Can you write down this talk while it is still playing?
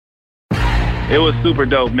It was super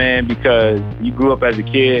dope, man, because you grew up as a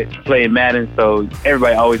kid playing Madden, so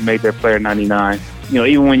everybody always made their player 99. You know,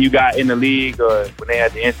 even when you got in the league or when they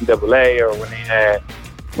had the NCAA or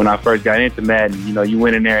when I first got into Madden, you know, you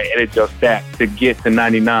went in there and edited your stats to get to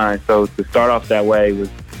 99. So to start off that way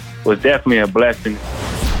was definitely a blessing.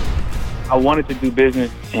 I wanted to do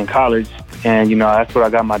business in college, and, you know, that's what I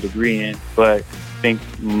got my degree in. But I think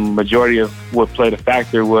majority of what played a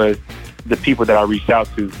factor was the people that I reached out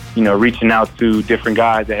to, you know, reaching out to different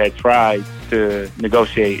guys that had tried to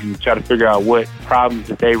negotiate and try to figure out what problems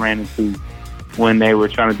that they ran into when they were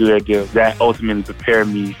trying to do their deal. That ultimately prepared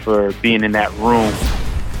me for being in that room.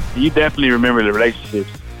 You definitely remember the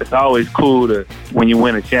relationships. It's always cool to, when you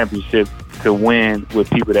win a championship, to win with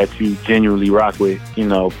people that you genuinely rock with. You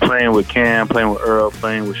know, playing with Cam, playing with Earl,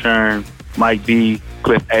 playing with Sherm, Mike B,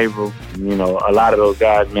 Cliff Averill, you know, a lot of those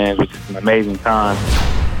guys, man, which is an amazing time.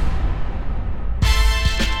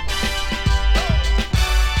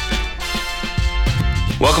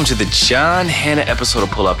 Welcome to the John Hannah episode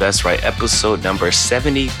of Pull Up. That's right, episode number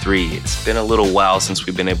 73. It's been a little while since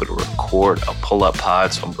we've been able to record a Pull Up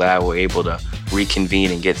pod, so I'm glad we're able to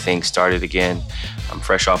reconvene and get things started again. I'm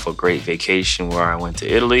fresh off a great vacation where I went to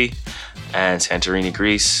Italy and Santorini,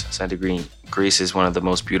 Greece. Santorini, Greece is one of the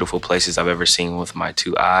most beautiful places I've ever seen with my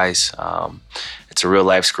two eyes. It's a real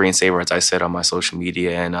life screensaver, as I said on my social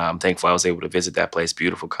media, and I'm thankful I was able to visit that place.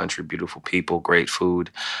 Beautiful country, beautiful people, great food.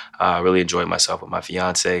 Really enjoyed myself with my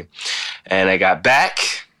fiance. And I got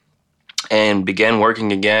back and began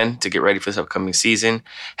working again to get ready for this upcoming season.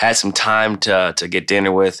 Had some time to get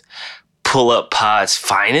dinner with Pull Up Pod's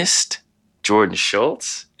finest, Jordan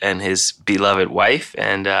Schultz, and his beloved wife.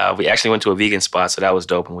 And we actually went to a vegan spot, so that was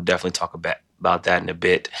dope, and we'll definitely talk about that in a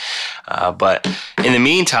bit. But in the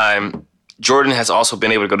meantime, Jordan has also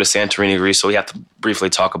been able to go to Santorini, Greece, so we have to briefly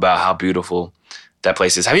talk about how beautiful that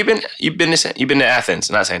place is. Have you been? You've been to Athens,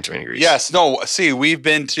 not Santorini, Greece? Yes. No. See, we've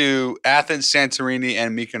been to Athens, Santorini,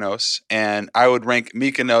 and Mykonos, and I would rank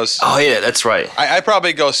Mykonos. Oh yeah, that's right. I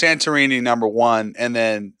probably go Santorini number 1, and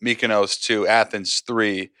then Mykonos 2, Athens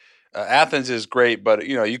 3. Athens is great, but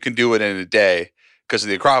you know you can do it in a day because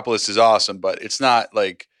the Acropolis is awesome, but it's not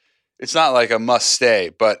like a must stay.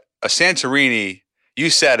 But a Santorini, you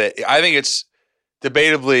said it. I think it's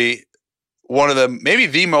debatably one of maybe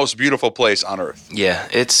the most beautiful place on earth. Yeah,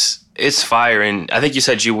 it's fire, and I think you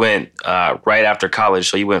said you went right after college,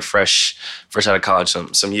 so you went fresh out of college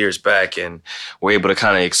some years back, and were able to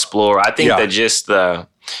kind of explore. I think that just the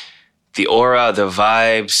aura, the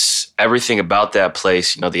vibes, everything about that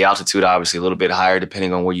place, you know, the altitude obviously a little bit higher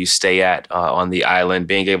depending on where you stay at on the island,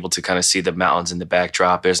 being able to kind of see the mountains in the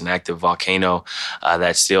backdrop. There's an active volcano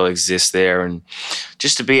that still exists there. And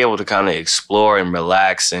just to be able to kind of explore and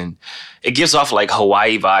relax, and it gives off like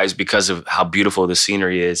Hawaii vibes because of how beautiful the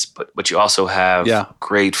scenery is, but you also have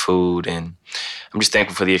great food, and I'm just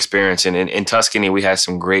thankful for the experience. And in Tuscany, we had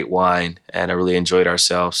some great wine, and I really enjoyed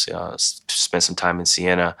ourselves. Spent some time in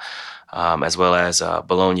Siena, as well as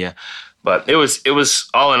Bologna. But it was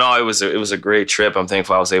all in all, it was a great trip. I'm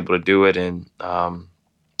thankful I was able to do it, and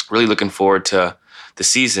really looking forward to the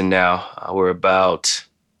season now. We're about,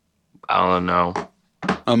 I don't know,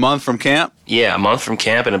 a month from camp? Yeah, a month from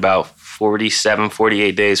camp and about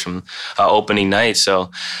 48 days from opening night.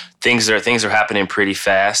 So things are happening pretty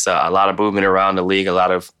fast. A lot of movement around the league. A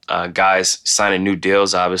lot of guys signing new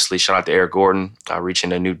deals, obviously. Shout out to Eric Gordon,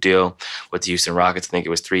 reaching a new deal with the Houston Rockets. I think it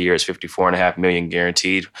was 3 years, $54.5 million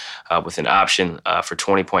guaranteed, with an option for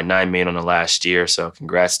 $20.9 million on the last year. So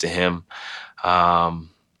congrats to him.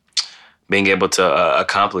 Being able to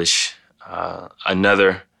accomplish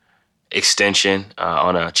another extension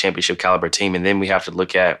on a championship caliber team. And then we have to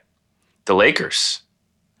look at the Lakers.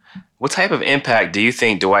 What type of impact do you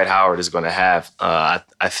think Dwight Howard is going to have? I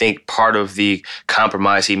think part of the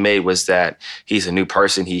compromise he made was that he's a new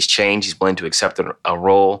person. He's changed. He's willing to accept a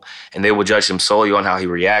role, and they will judge him solely on how he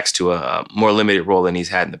reacts to a more limited role than he's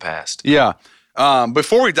had in the past. Yeah.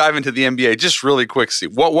 Before we dive into the NBA, just really quick,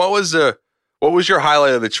 Steve, what was your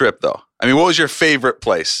highlight of the trip, though? I mean, what was your favorite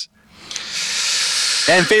place?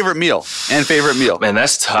 And favorite meal. Man,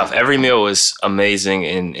 that's tough. Every meal was amazing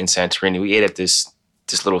in Santorini. We ate at this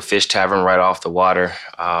little fish tavern right off the water.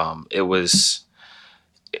 It was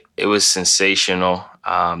sensational.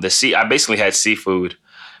 I basically had seafood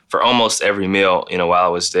for almost every meal, while I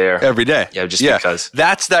was there. Every day. Yeah, because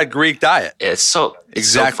that's that Greek diet. It's so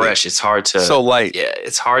fresh. It's hard to so light. Yeah,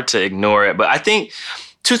 it's hard to ignore it. But I think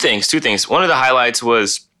two things. One of the highlights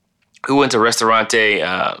was we went to Restaurante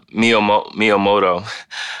Miyamoto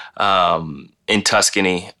in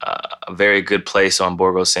Tuscany, a very good place on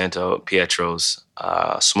Borgo Santo Pietro's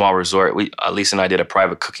small resort. Lisa and I did a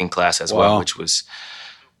private cooking class as well, which was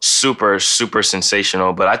super, super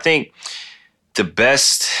sensational. But I think the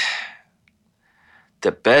best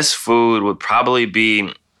food would probably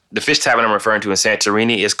be the fish tavern I'm referring to in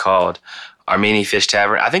Santorini is called Armeni Fish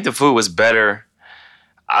Tavern. I think the food was better.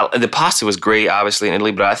 The pasta was great, obviously, in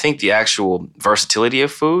Italy, but I think the actual versatility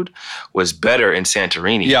of food was better in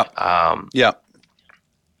Santorini. Yeah.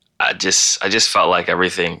 I just felt like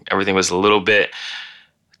everything was a little bit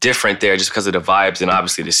different there just because of the vibes, and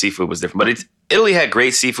obviously the seafood was different. But Italy had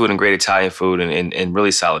great seafood and great Italian food and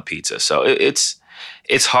really solid pizza. So it's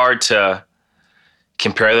hard to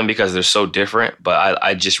compare them because they're so different, but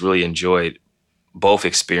I just really enjoyed both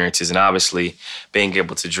experiences, and obviously being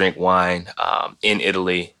able to drink wine in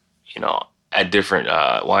Italy, at different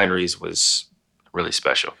wineries was really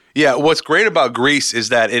special. Yeah, what's great about Greece is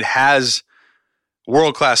that it has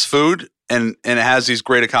world-class food and it has these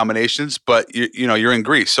great accommodations, but you're in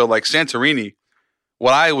Greece. So like Santorini,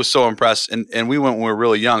 what I was so impressed, and we went when we were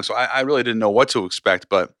really young, so I really didn't know what to expect,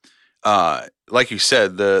 but like you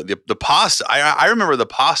said, the pasta, I remember the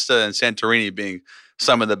pasta in Santorini being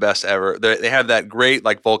some of the best ever. They have that great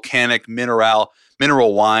like volcanic mineral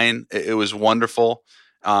wine. It was wonderful.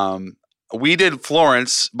 We did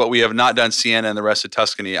Florence, but we have not done Siena and the rest of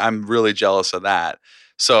Tuscany. I'm really jealous of that.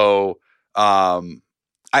 So, but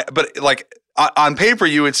like on paper,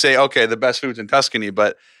 you would say, okay, the best food's in Tuscany,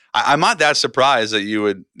 but I'm not that surprised that you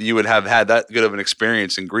would have had that good of an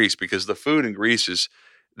experience in Greece, because the food in Greece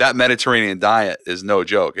that Mediterranean diet is no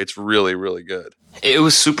joke. It's really, really good. It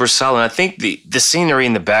was super solid. I think the scenery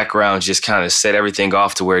in the background just kind of set everything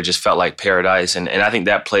off to where it just felt like paradise. And I think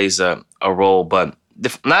that plays a role. But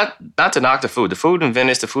not to knock the food. The food in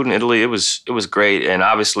Venice, the food in Italy, it was great. And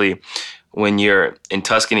obviously, when you're in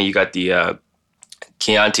Tuscany, you got the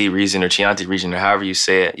Chianti region or however you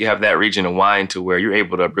say it. You have that region of wine to where you're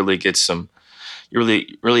able to really get some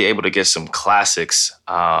classics.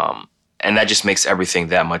 And that just makes everything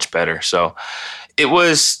that much better. So it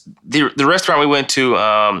was the restaurant we went to,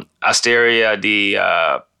 Osteria di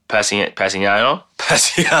Passignano.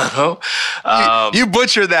 You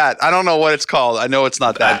butchered that. I don't know what it's called. I know it's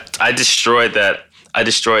not that. I destroyed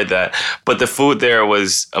that. But the food there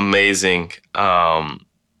was amazing.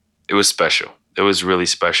 It was special. It was really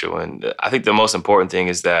special. And I think the most important thing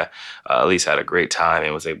is that Elise had a great time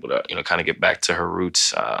and was able to, kind of get back to her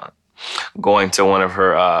roots, going to one of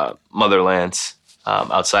her motherlands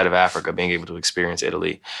outside of Africa, being able to experience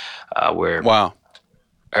Italy, where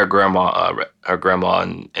her grandma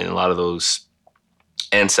and a lot of those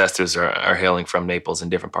ancestors are hailing from Naples and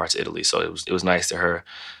different parts of Italy. So it was nice to her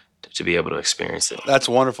to be able to experience it. That's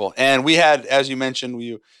wonderful. And we had, as you mentioned,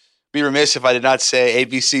 we be remiss if I did not say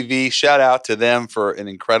ABCV. Shout out to them for an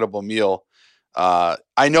incredible meal.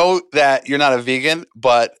 I know that you're not a vegan,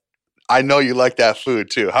 but I know you like that food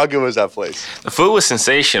too. How good was that place? The food was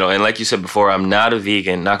sensational, and like you said before, I'm not a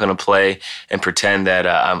vegan. Not going to play and pretend that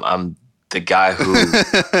I'm the guy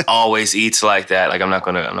who always eats like that. Like I'm not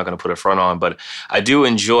gonna put a front on, but I do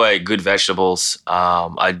enjoy good vegetables.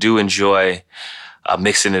 I do enjoy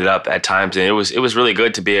mixing it up at times, and it was really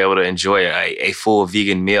good to be able to enjoy a full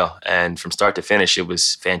vegan meal, and from start to finish, it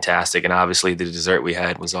was fantastic. And obviously, the dessert we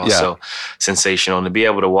had was also sensational, and to be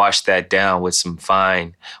able to wash that down with some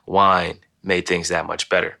fine wine made things that much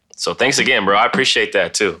better. So thanks again, bro. I appreciate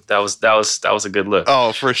that too. That was a good look.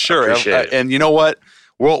 Oh, for sure. Appreciate it. And you know what?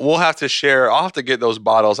 We'll have to share. I'll have to get those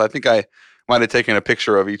bottles. I think I might have taken a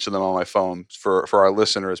picture of each of them on my phone for our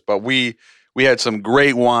listeners. But we had some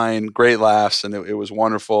great wine, great laughs, and it was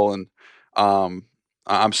wonderful. And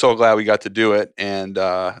I'm so glad we got to do it, and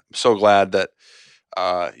I'm so glad that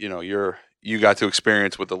you got to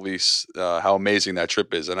experience with Elise how amazing that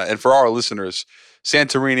trip is. And for our listeners,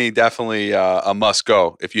 Santorini definitely a must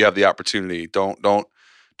go if you have the opportunity. Don't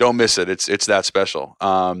miss it. It's that special.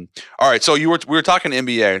 All right, so we were talking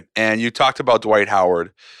NBA, and you talked about Dwight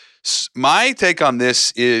Howard. My take on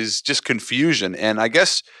this is just confusion, and I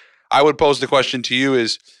guess I would pose the question to you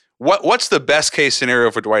is what's the best case scenario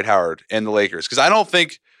for Dwight Howard and the Lakers? Because I don't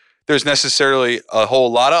think there's necessarily a whole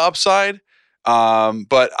lot of upside,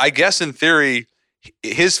 but I guess in theory,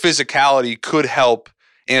 his physicality could help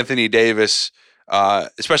Anthony Davis,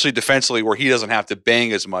 especially defensively, where he doesn't have to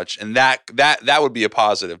bang as much, and that would be a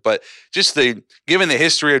positive. But just given the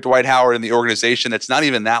history of Dwight Howard and the organization, that's not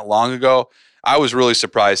even that long ago, I was really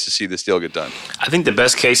surprised to see this deal get done. I think the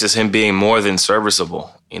best case is him being more than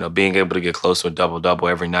serviceable. Being able to get close to a double-double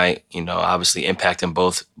every night. Obviously impacting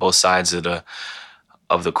both sides of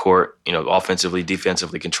of the court, offensively,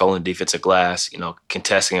 defensively, controlling defensive glass,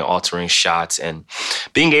 contesting and altering shots, and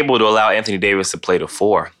being able to allow Anthony Davis to play the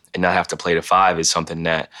 4 and not have to play the 5 is something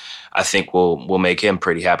that I think will make him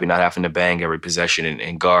pretty happy, not having to bang every possession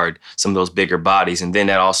and guard some of those bigger bodies. And then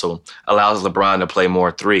that also allows LeBron to play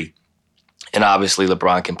more 3. And obviously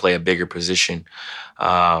LeBron can play a bigger position.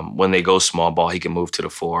 When they go small ball, he can move to the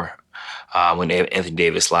 4. When Anthony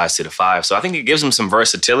Davis slides to the 5. So I think it gives him some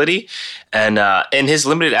versatility. And in his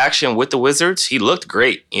limited action with the Wizards, he looked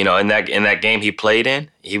great. In that game he played in,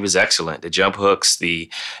 he was excellent. The jump hooks, the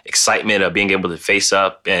excitement of being able to face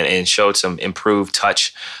up and showed some improved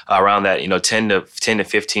touch around that, 10 to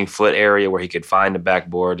 15 foot area where he could find the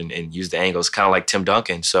backboard and use the angles, kind of like Tim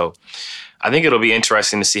Duncan. So I think it'll be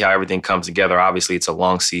interesting to see how everything comes together. Obviously, it's a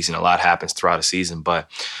long season. A lot happens throughout a season. But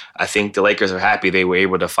I think the Lakers are happy they were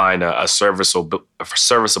able to find a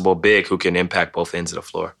serviceable big who can impact both ends of the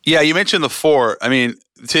floor. Yeah, you mentioned the 4. I mean,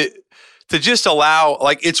 to just allow,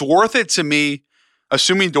 it's worth it to me,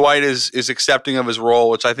 assuming Dwight is accepting of his role,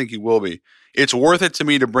 which I think he will be. It's worth it to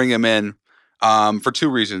me to bring him in for 2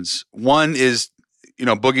 reasons. One is,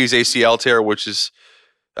 Boogie's ACL tear, which is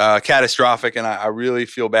catastrophic, and I really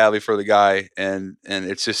feel badly for the guy, and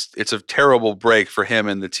it's a terrible break for him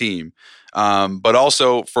and the team. But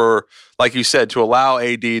also for, like you said, to allow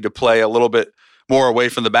AD to play a little bit more away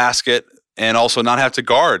from the basket and also not have to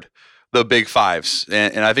guard the big 5s,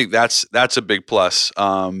 and I think that's a big plus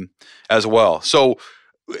as well. So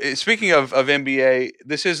speaking of NBA,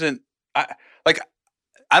 this isn't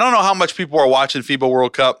I don't know how much people are watching FIBA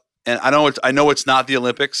World Cup, and I know it's not the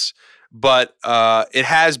Olympics. But it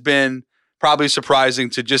has been probably surprising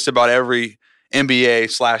to just about every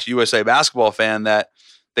NBA/USA basketball fan that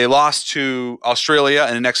they lost to Australia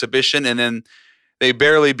in an exhibition, and then they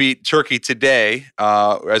barely beat Turkey today,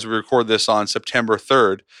 as we record this on September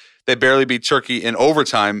 3rd. They barely beat Turkey in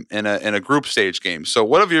overtime in a group stage game. So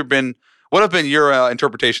what have been your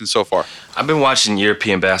interpretations so far? I've been watching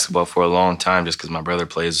European basketball for a long time just because my brother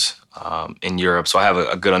plays in Europe. So I have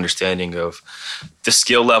a good understanding of the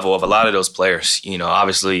skill level of a lot of those players.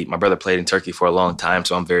 Obviously my brother played in Turkey for a long time,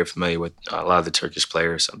 so I'm very familiar with a lot of the Turkish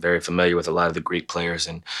players. I'm very familiar with a lot of the Greek players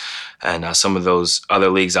and some of those other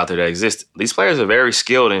leagues out there that exist. These players are very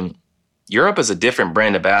skilled, and Europe is a different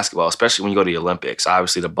brand of basketball, especially when you go to the Olympics.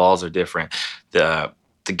 Obviously the balls are different. The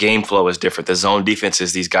game flow is different. The zone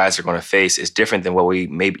defenses these guys are going to face is different than what we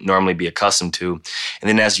may normally be accustomed to. And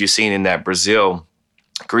then as you've seen in that Brazil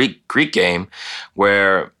Greek game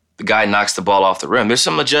where the guy knocks the ball off the rim, there's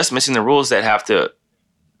some adjustments in the rules that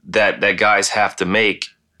guys have to make.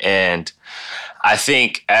 And I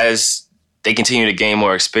think as they continue to gain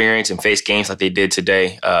more experience and face games like they did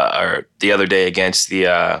today or the other day against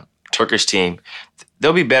the Turkish team,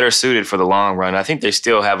 they'll be better suited for the long run. I think they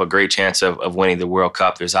still have a great chance of winning the World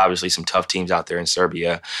Cup. There's obviously some tough teams out there in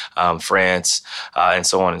Serbia, France, and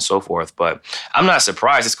so on and so forth. But I'm not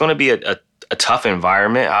surprised. It's going to be a tough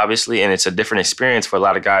environment, obviously, and it's a different experience for a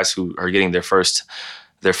lot of guys who are getting their first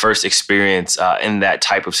experience in that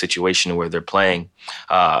type of situation where they're playing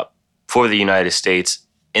for the United States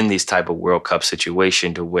in these type of World Cup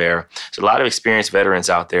situation, to where there's a lot of experienced veterans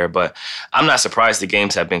out there. But I'm not surprised the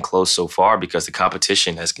games have been close so far because the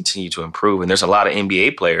competition has continued to improve. And there's a lot of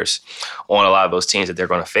NBA players on a lot of those teams that they're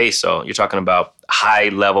going to face. So you're talking about high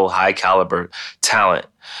level, high caliber talent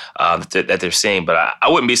that they're seeing. But I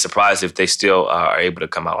wouldn't be surprised if they still are able to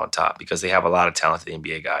come out on top because they have a lot of talented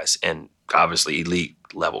NBA guys and obviously elite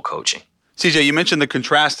level coaching. CJ, you mentioned the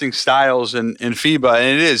contrasting styles in FIBA,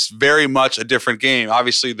 and it is very much a different game.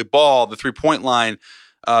 Obviously, the ball, the three-point line,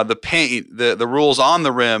 the paint, the rules on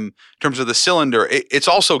the rim in terms of the cylinder. It's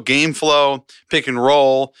also game flow, pick and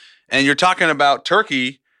roll. And you're talking about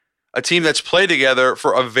Turkey, a team that's played together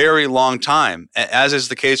for a very long time, as is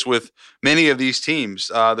the case with many of these teams.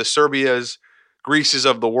 The Serbias, Greece's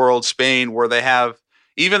of the world, Spain, where they have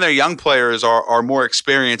even their young players are more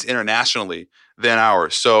experienced internationally than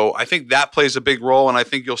ours. So I think that plays a big role, and I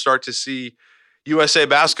think you'll start to see USA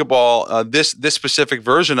basketball, this specific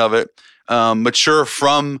version of it, mature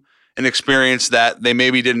from an experience that they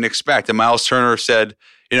maybe didn't expect. And Miles Turner said,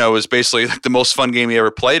 it was basically like the most fun game he ever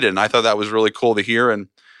played in. I thought that was really cool to hear, and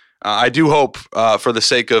I do hope for the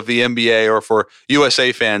sake of the NBA or for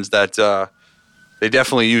USA fans that they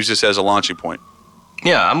definitely use this as a launching point.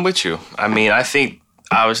 Yeah, I'm with you. I mean, I think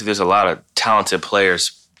obviously there's a lot of talented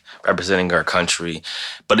players representing our country,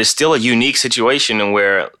 but it's still a unique situation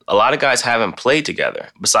where a lot of guys haven't played together.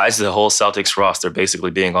 Besides the whole Celtics roster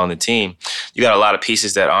basically being on the team, you got a lot of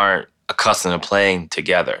pieces that aren't accustomed to playing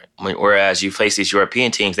together. Whereas you face these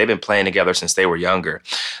European teams, they've been playing together since they were younger.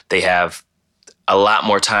 They have a lot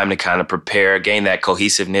more time to kind of prepare, gain that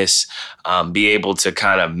cohesiveness, be able to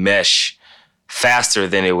kind of mesh faster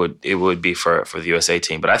than it would be for the USA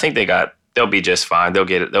team. But I think they'll be just fine. They'll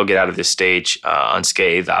get out of this stage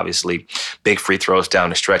unscathed. Obviously, big free throws down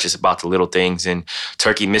the stretch. It's about the little things. And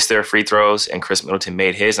Turkey missed their free throws, and Chris Middleton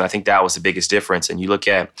made his. And I think that was the biggest difference. And you look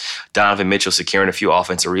at Donovan Mitchell securing a few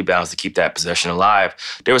offensive rebounds to keep that possession alive.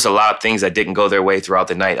 There was a lot of things that didn't go their way throughout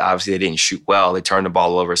the night. Obviously, they didn't shoot well. They turned the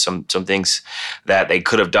ball over. Some things that they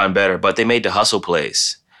could have done better, but they made the hustle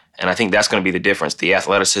plays. And I think that's going to be the difference, the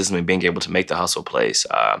athleticism and being able to make the hustle plays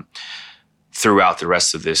throughout the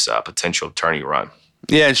rest of this potential tourney run.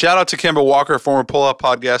 Yeah, and shout out to Kemba Walker, former pull-up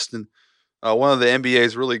podcast and one of the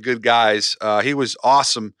NBA's really good guys. He was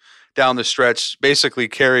awesome down the stretch, basically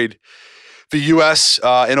carried the U.S.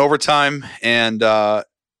 In overtime, and he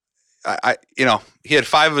had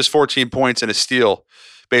 5 of his 14 points and a steal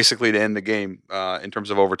basically to end the game in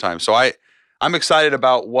terms of overtime. So I'm excited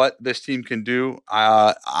about what this team can do.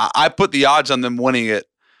 I put the odds on them winning it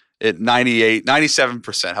at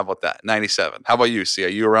 97%. How about that? 97. How about you, C? Are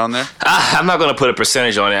you around there? I'm not going to put a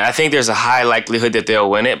percentage on it. I think there's a high likelihood that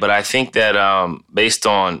they'll win it, but I think that based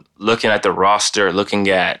on looking at the roster, looking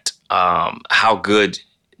at how good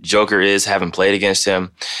Joker is, having played against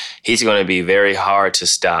him, he's going to be very hard to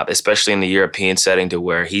stop, especially in the European setting to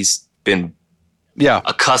where he's been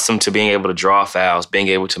accustomed to being able to draw fouls, being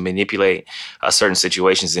able to manipulate certain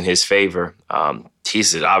situations in his favor.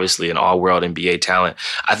 He's obviously an all-world NBA talent.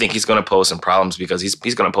 I think he's going to pose some problems because he's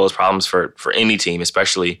going to pose problems for any team,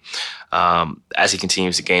 especially as he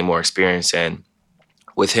continues to gain more experience. And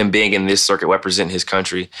with him being in this circuit representing his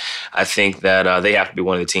country, I think that they have to be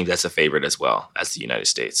one of the teams that's a favorite as well as the United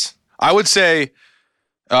States. I would say,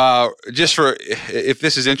 just for if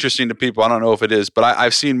this is interesting to people, I don't know if it is, but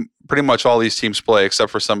I've seen pretty much all these teams play except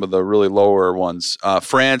for some of the really lower ones.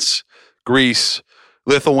 France, Greece,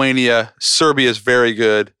 Lithuania, Serbia is very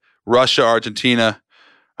good. Russia, Argentina.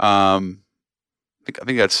 I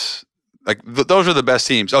think that's like those are the best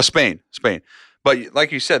teams. Oh, Spain. But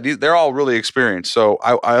like you said, they're all really experienced. So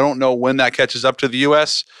I don't know when that catches up to the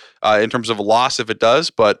U.S. In terms of a loss, if it does.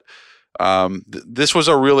 But this was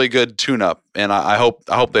a really good tune-up, and I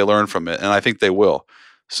hope they learn from it, and I think they will.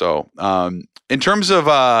 So in terms of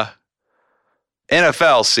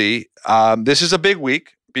NFL, this is a big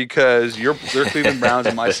week because they're Cleveland Browns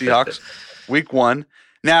and my Seahawks, week 1.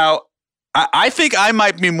 Now, I think I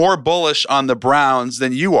might be more bullish on the Browns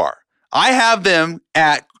than you are. I have them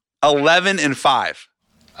at 11-5.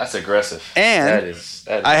 That's aggressive. And that is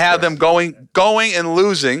I have them going and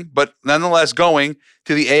losing, but nonetheless going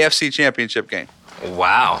to the AFC Championship game.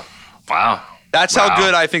 Wow. That's how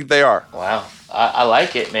good I think they are. Wow. I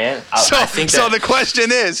like it, man. I think so the question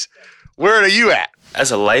is, where are you at?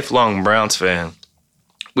 As a lifelong Browns fan,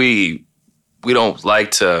 we don't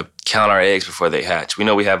like to count our eggs before they hatch. We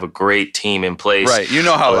know we have a great team in place. Right. You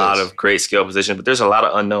know how a lot of great skill positions, but there's a lot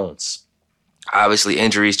of unknowns. Obviously,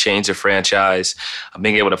 injuries change the franchise.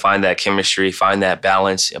 Being able to find that chemistry, find that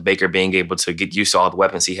balance, Baker being able to get used to all the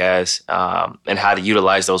weapons he has and how to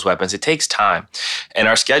utilize those weapons, it takes time. And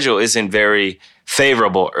our schedule isn't very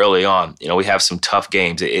favorable early on. We have some tough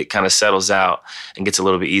games. It kind of settles out and gets a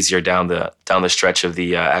little bit easier down the stretch of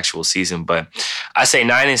the actual season. But I say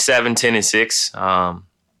 9-7, 10-6.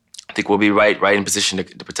 I think we'll be right in position to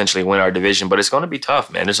potentially win our division, but it's going to be tough,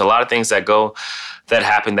 man. There's a lot of things that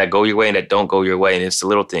happen that go your way and that don't go your way, and it's the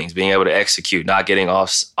little things, being able to execute, not getting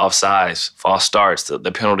offsides, false starts,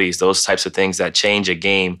 the penalties, those types of things that change a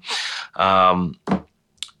game.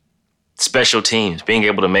 Special teams, being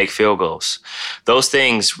able to make field goals. Those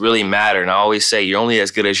things really matter, and I always say you're only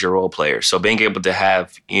as good as your role players. So being able to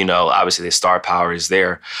have, obviously the star power is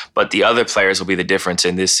there, but the other players will be the difference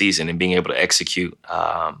in this season and being able to execute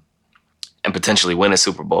and potentially win a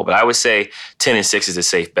Super Bowl. But I would say 10-6 is a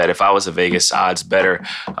safe bet. If I was a Vegas odds better,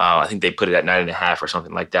 I think they put it at 9.5 or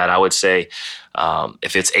something like that. I would say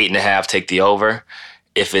if it's 8.5, take the over.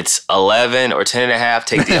 If it's 11 or 10.5,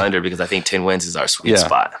 take the under because I think 10 wins is our sweet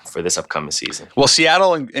spot for this upcoming season. Well,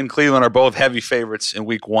 Seattle and Cleveland are both heavy favorites in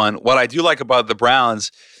week 1. What I do like about the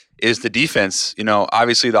Browns is the defense.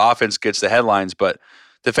 Obviously the offense gets the headlines, but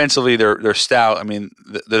defensively they're stout. I mean,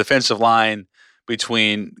 the defensive line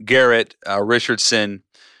between Garrett, Richardson,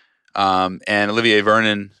 and Olivier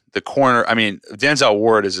Vernon, the corner. I mean, Denzel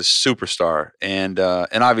Ward is a superstar, and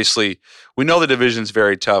obviously we know the division's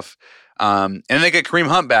very tough. And they get Kareem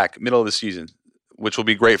Hunt back middle of the season, which will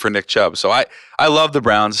be great for Nick Chubb. So I love the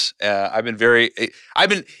Browns. I've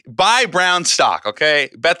been buy Brown stock. Okay,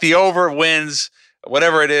 bet the over, wins,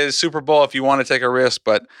 whatever it is, Super Bowl if you want to take a risk.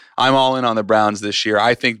 But I'm all in on the Browns this year.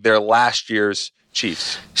 I think they're last year's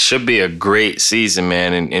Chiefs. Should be a great season,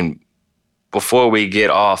 man. And before we get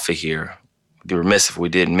off of here, I'd be remiss if we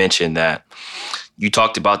didn't mention that you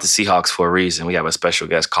talked about the Seahawks for a reason. We have a special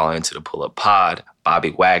guest calling into the Pull Up Pod,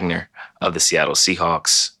 Bobby Wagner of the Seattle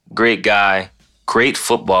Seahawks. Great guy, great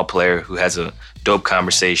football player who has a dope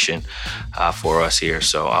conversation for us here.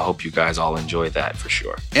 So I hope you guys all enjoy that for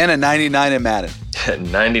sure. And a 99 in Madden.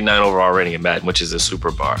 99 overall rating in Madden, which is a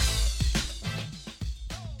super bar.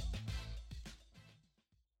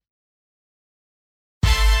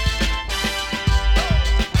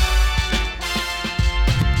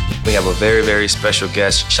 We have a very, very special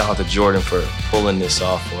guest. Shout out to Jordan for pulling this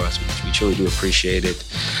off for us. We truly do appreciate it.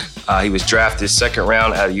 He was drafted second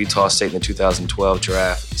round out of Utah State in the 2012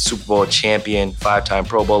 draft. Super Bowl champion, 5-time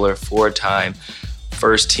Pro Bowler, 4-time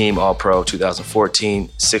first team All-Pro 2014,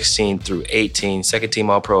 16 through 18, second team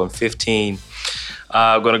All-Pro in 15.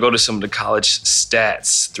 I'm going to go to some of the college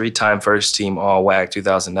stats. 3-time first team All-WAC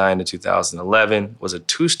 2009 to 2011. Was a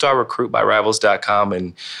 2-star recruit by Rivals.com.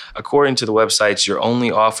 And according to the websites, your only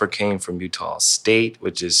offer came from Utah State,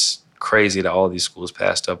 which is crazy that all of these schools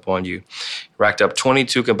passed up on you. Racked up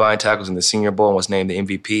 22 combined tackles in the Senior Bowl and was named the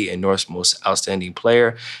MVP and North's most outstanding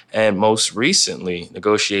player. And most recently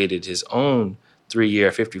negotiated his own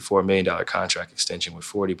 3-year, $54 million contract extension with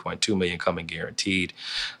 $40.2 million coming guaranteed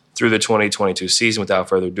through the 2022 season. Without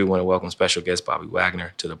further ado, I want to welcome special guest Bobby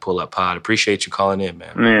Wagner to the Pull Up Pod. Appreciate you calling in,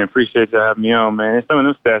 man. Man, appreciate you having me on, man. Some of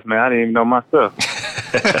them stats, man, I didn't even know myself.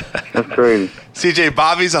 That's crazy. CJ,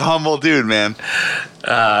 Bobby's a humble dude, man.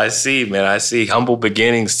 I see, man. I see humble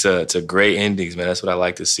beginnings to great endings, man. That's what I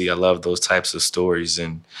like to see. I love those types of stories.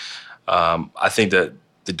 And I think that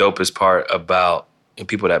the dopest part about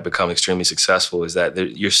people that become extremely successful is that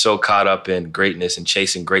you're so caught up in greatness and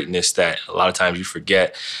chasing greatness that a lot of times you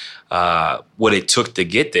forget what it took to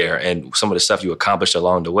get there and some of the stuff you accomplished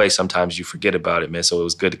along the way. Sometimes you forget about it, man. So it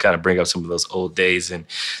was good to kind of bring up some of those old days and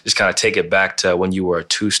just kind of take it back to when you were a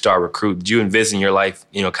 2-star recruit. Did you envision your life,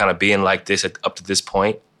 kind of being like this up to this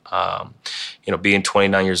point? Being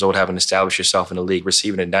 29 years old, having established yourself in the league,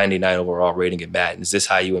 receiving a 99 overall rating in Madden. Is this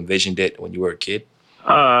how you envisioned it when you were a kid?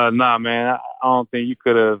 Nah, man. I don't think you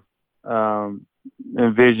could have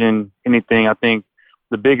envisioned anything. I think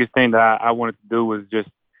the biggest thing that I wanted to do was just,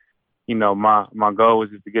 my goal was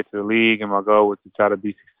just to get to the league, and my goal was to try to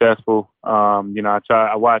be successful.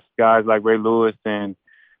 I watched guys like Ray Lewis and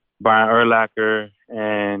Brian Urlacher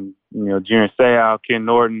and, Junior Seau, Ken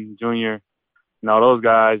Norton Jr., and all those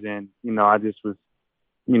guys. And, I just was,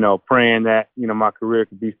 praying that, my career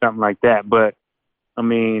could be something like that. But,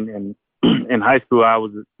 in high school, I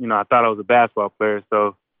was, I thought I was a basketball player.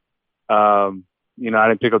 So, I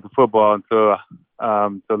didn't pick up the football until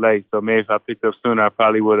late. So maybe if I picked up sooner, I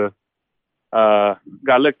probably would have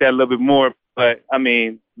got looked at a little bit more. But,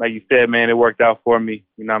 like you said, man, it worked out for me.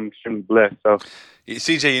 I'm extremely blessed. So,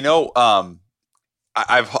 CJ,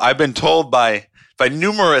 I've been told by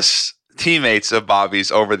numerous teammates of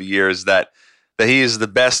Bobby's over the years that he is the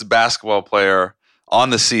best basketball player on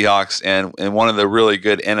the Seahawks and one of the really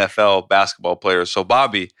good NFL basketball players. So,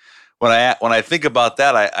 Bobby, when I think about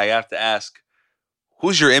that, I have to ask,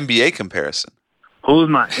 who's your NBA comparison? Who's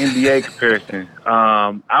my NBA comparison?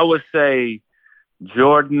 I would say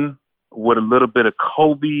Jordan with a little bit of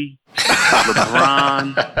Kobe,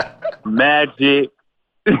 LeBron, Magic.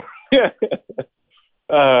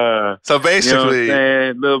 So basically,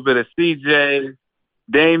 a little bit of CJ,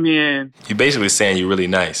 Damian. You're basically saying you're really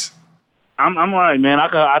nice. I'm all right, man.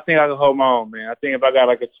 I think I can hold my own, man. I think if I got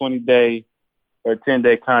like a 20-day or a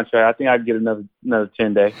 10-day contract, I think I can get another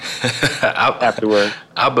 10-day afterwards.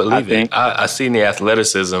 I believe it. I seen the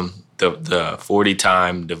athleticism, the 40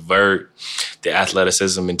 time, the vert, the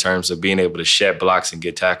athleticism in terms of being able to shed blocks and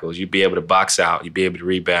get tackles. You'd be able to box out. You'd be able to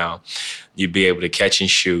rebound. You'd be able to catch and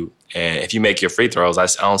shoot. And if you make your free throws, I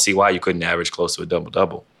don't see why you couldn't average close to a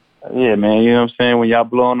double-double. Yeah, man. You know what I'm saying? When y'all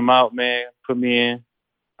blowing them out, man, put me in.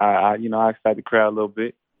 I excite the crowd a little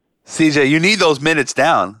bit. CJ, you need those minutes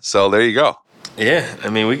down. So there you go. Yeah,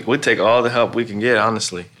 we take all the help we can get,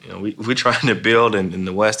 honestly. We're trying to build in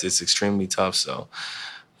the West. It's extremely tough. So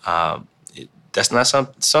that's not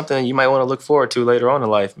something you might want to look forward to later on in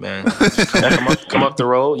life, man. come up the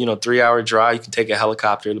road, 3-hour drive. You can take a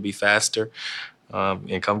helicopter. It'll be faster.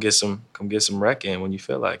 And come get some rec in when you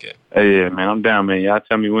feel like it. Hey, yeah, man, I'm down, man. Y'all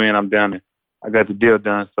tell me when, I'm down there. I got the deal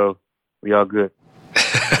done, so we all good.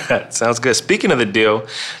 Sounds good. Speaking of the deal,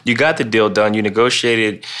 you got the deal done. You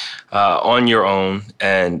negotiated on your own,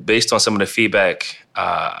 and based on some of the feedback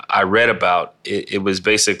I read about, it was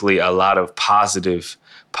basically a lot of positive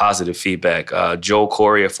positive feedback. Joel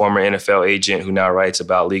Corey, a former NFL agent who now writes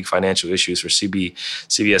about league financial issues for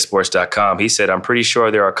CBSSports.com, he said, "I'm pretty sure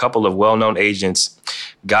there are a couple of well-known agents,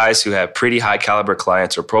 guys who have pretty high-caliber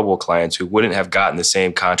clients or Pro Bowl clients who wouldn't have gotten the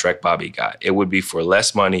same contract Bobby got. It would be for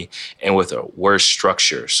less money and with a worse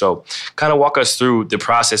structure." So kind of walk us through the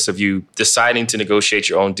process of you deciding to negotiate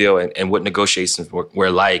your own deal and what negotiations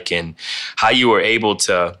were like and how you were able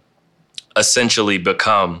to essentially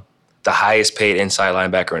become the highest paid inside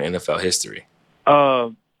linebacker in NFL history.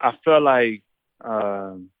 I felt like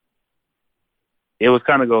it was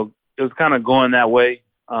kind of going that way.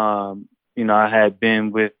 I had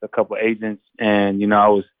been with a couple of agents, and I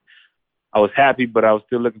was happy, but I was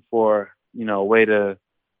still looking for a way to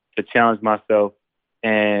challenge myself,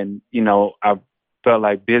 and I felt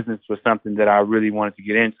like business was something that I really wanted to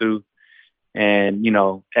get into. And,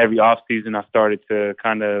 every off season I started to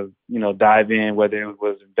kind of, dive in, whether it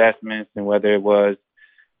was investments and whether it was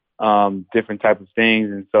different type of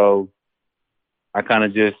things. And so I kind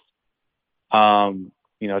of just,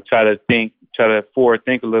 try to forward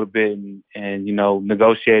think a little bit and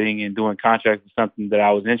negotiating and doing contracts was something that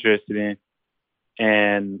I was interested in.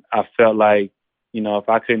 And I felt like, if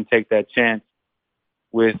I couldn't take that chance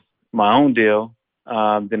with my own deal,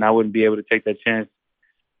 then I wouldn't be able to take that chance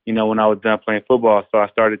when I was done playing football. So I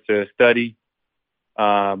started to study.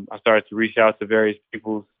 I started to reach out to various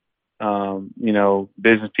people,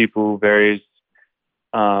 business people, various,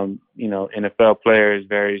 NFL players,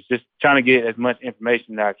 just trying to get as much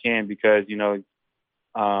information that I can because,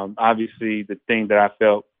 obviously the thing that I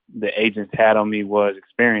felt the agents had on me was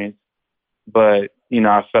experience. But,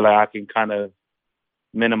 I felt like I can kind of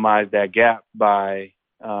minimize that gap by,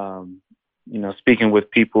 speaking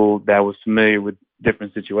with people that was familiar with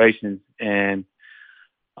different situations. And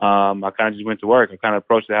I kind of just went to work. I kind of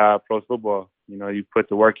approached it how I approach football. You put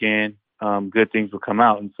the work in, good things will come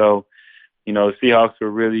out. And so, the Seahawks were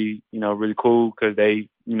really, really cool because they,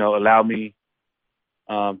 allowed me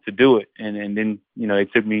to do it. And then, they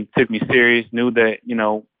took me serious, knew that,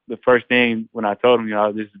 the first thing when I told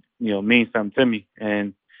them, this, means something to me.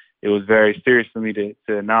 And it was very serious for me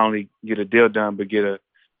to not only get a deal done, but get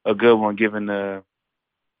a good one, given the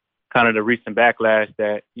kind of the recent backlash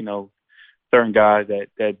that, certain guys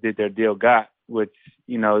that did their deal got, which,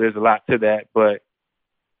 there's a lot to that. But,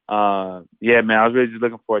 yeah, man, I was really just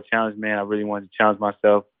looking for a challenge, man. I really wanted to challenge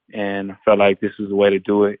myself, and I felt like this was the way to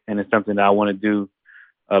do it. And it's something that I want to do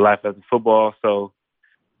life after football. So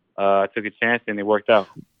I took a chance, and it worked out.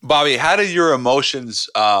 Bobby, how did your emotions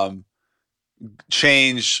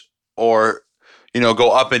change or,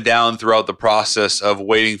 go up and down throughout the process of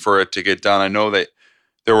waiting for it to get done? I know that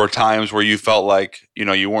there were times where you felt like,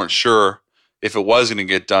 you weren't sure if it was going to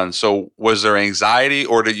get done. So was there anxiety,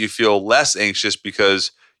 or did you feel less anxious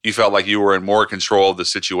because you felt like you were in more control of the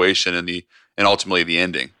situation and ultimately the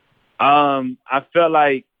ending? I felt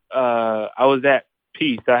like I was at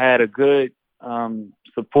peace. I had a good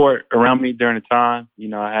support around me during the time.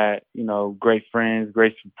 I had, great friends,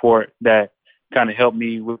 great support that kind of helped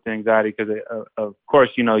me with the anxiety because, of course,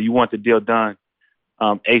 you want the deal done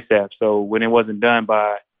ASAP. So when it wasn't done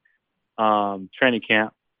by training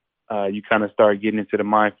camp, you kind of start getting into the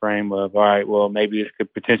mind frame of, all right, well, maybe this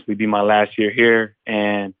could potentially be my last year here.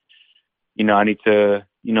 And, I need to,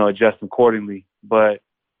 adjust accordingly. But,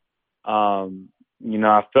 I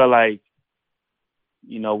felt like,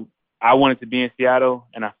 I wanted to be in Seattle,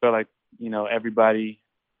 and I felt like, everybody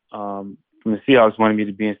from the Seahawks wanted me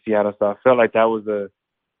to be in Seattle. So I felt like that was a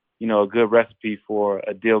good recipe for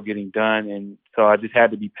a deal getting done. And so I just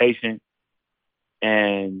had to be patient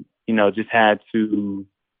and, just had to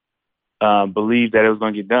believe that it was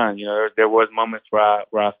going to get done. There was moments where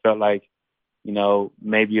I felt like,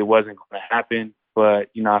 maybe it wasn't going to happen, but,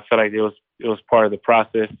 I felt like it was part of the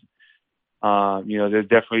process. There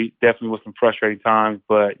definitely was some frustrating times,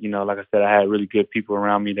 but, like I said, I had really good people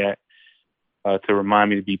around me that to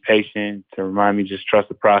remind me to be patient, to remind me just trust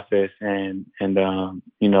the process and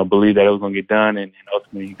believe that it was going to get done, and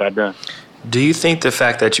ultimately it got done. Do you think the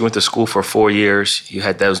fact that you went to school for 4 years, you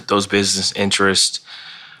had those business interests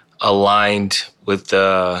aligned with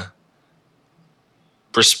the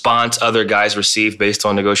response other guys received based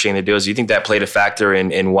on negotiating the deals? Do you think that played a factor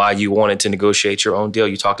in why you wanted to negotiate your own deal?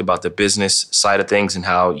 You talked about the business side of things and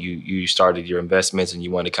how you started your investments and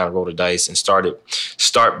you wanted to kind of roll the dice and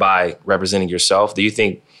start by representing yourself. Do you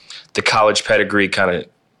think the college pedigree kind of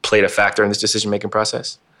played a factor in this decision-making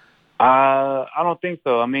process? I don't think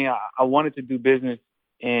so. I mean, I wanted to do business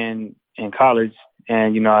in college,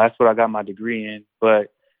 and, that's what I got my degree in.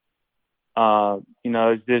 But,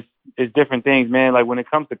 it's different things, man. Like when it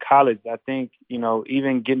comes to college, I think,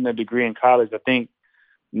 even getting a degree in college, I think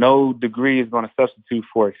no degree is going to substitute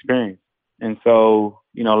for experience. And so,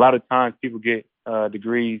 a lot of times people get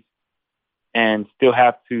degrees and still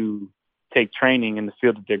have to take training in the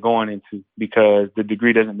field that they're going into, because the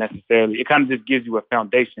degree doesn't necessarily, it kind of just gives you a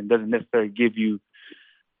foundation, doesn't necessarily give you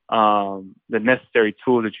the necessary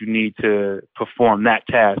tools that you need to perform that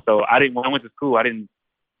task. So when I went to school, I didn't,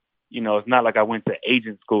 it's not like I went to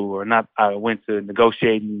agent school, or not, I went to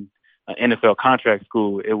negotiating an NFL contract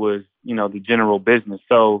school. It was, the general business.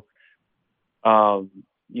 So, I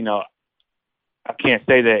can't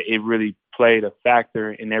say that it really played a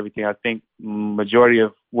factor in everything. I think majority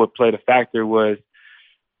of what played a factor was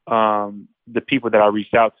the people that I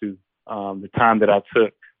reached out to, the time that I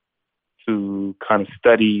took to kind of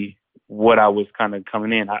study what I was kind of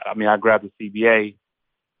coming in. I grabbed the CBA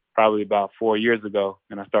probably about 4 years ago,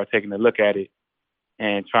 and I started taking a look at it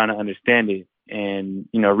and trying to understand it, and,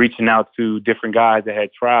 reaching out to different guys that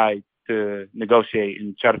had tried to negotiate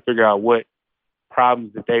and try to figure out what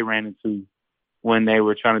problems that they ran into when they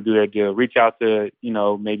were trying to do their deal. Reach out to,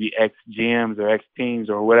 maybe ex-GMs or ex-teams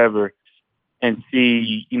or whatever, and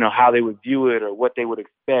see, how they would view it, or what they would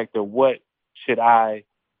expect, or what should I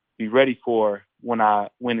be ready for when I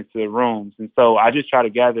went into the rooms. And so I just try to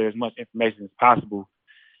gather as much information as possible.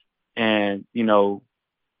 And,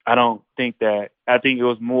 I think it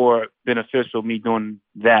was more beneficial me doing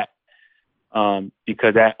that,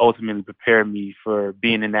 because that ultimately prepared me for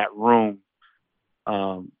being in that room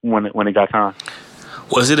when it got time.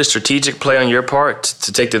 Was it a strategic play on your part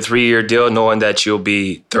to take the 3-year deal, knowing that you'll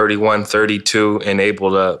be 31, 32, and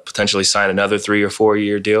able to potentially sign another 3 or 4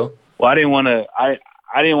 year deal? Well, I didn't want to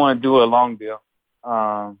do a long deal,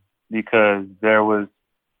 because there was,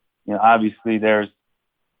 obviously there's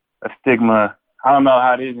a stigma. I don't know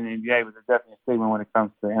how it is in the NBA, but there's definitely a stigma when it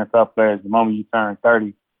comes to NFL players. The moment you turn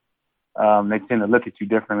 30, they tend to look at you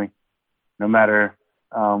differently, no matter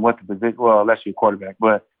what the position. Well, unless you're a quarterback,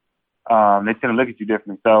 but they tend to look at you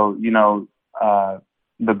differently. So,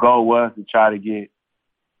 the goal was to try to get,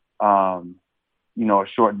 a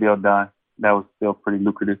short deal done that was still pretty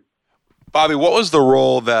lucrative. Bobby, what was the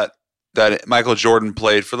role that Michael Jordan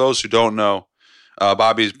played? For those who don't know,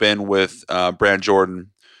 Bobby's been with Brand Jordan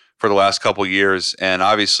for the last couple of years, and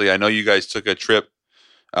obviously I know you guys took a trip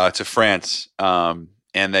to France, and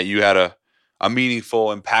that you had a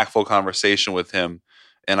meaningful, impactful conversation with him.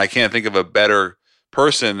 And I can't think of a better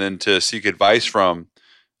person than to seek advice from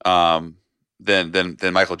than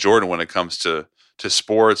Michael Jordan when it comes to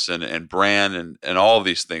sports and brand and all of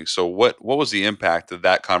these things. So what was the impact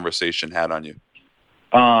that conversation had on you?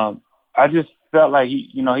 I just felt like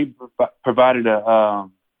he provided a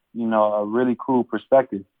really cool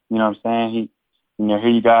perspective. You know what I'm saying? Here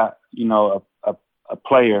you got, a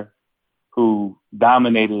player who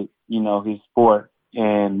dominated, his sport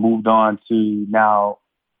and moved on to now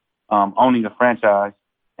owning a franchise.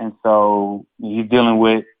 And so he's dealing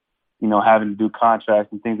with, having to do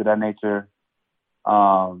contracts and things of that nature,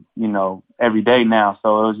 every day now.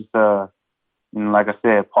 So it was just, like I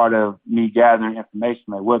said, part of me gathering information,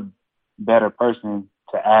 like what better person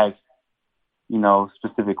to ask,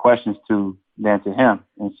 specific questions to than to him.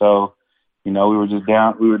 And so, we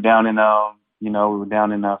were down in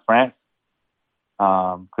France,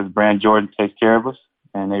 because Brand Jordan takes care of us,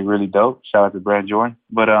 and they really dope. Shout out to Brand Jordan.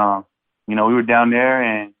 But, we were down there,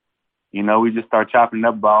 and, we just started chopping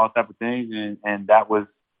up about all type of things. And that was,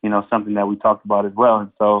 something that we talked about as well.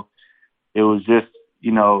 And so it was just,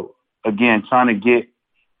 again, trying to get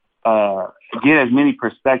as many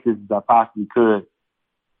perspectives as I possibly could.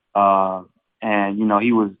 And,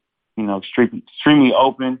 he was, extremely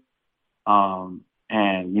open, and,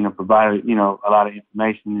 provided, a lot of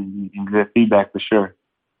information and good feedback for sure.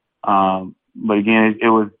 But again, it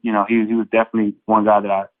was, he was definitely one guy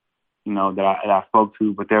that I spoke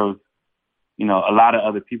to, but there was, a lot of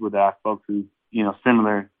other people that I spoke to,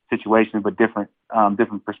 similar situations, but different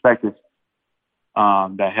perspectives,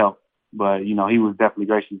 that helped. But, he was definitely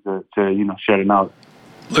gracious to share the knowledge.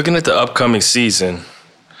 Looking at the upcoming season,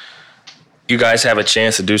 you guys have a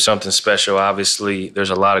chance to do something special. Obviously, there's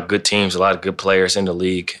a lot of good teams, a lot of good players in the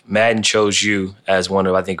league. Madden chose you as one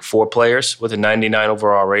of, I think, 4 players with a 99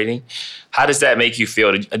 overall rating. How does that make you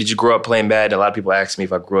feel? Did you grow up playing Madden? A lot of people ask me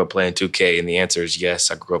if I grew up playing 2K, and the answer is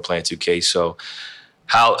yes, I grew up playing 2K. So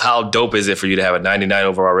how dope is it for you to have a 99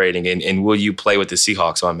 overall rating, and will you play with the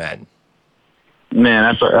Seahawks on Madden?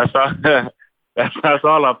 Man, that's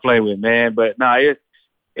all I play with, man. But no,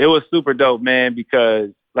 it was super dope, man, because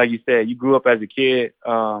like you said, you grew up as a kid,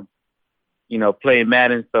 playing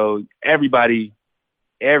Madden. So everybody,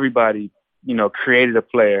 created a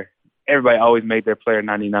player. Everybody always made their player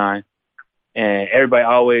 99. And everybody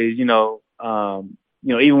always,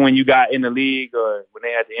 even when you got in the league or when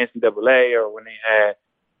they had the NCAA or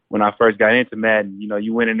when I first got into Madden,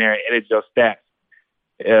 you went in there and edited your stats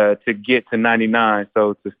to get to 99.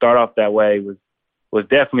 So to start off that way was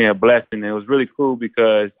definitely a blessing. It was really cool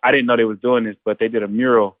because I didn't know they was doing this, but they did a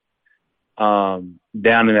mural down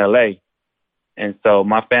in L.A. And so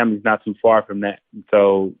my family's not too far from that. And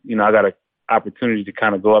so, I got an opportunity to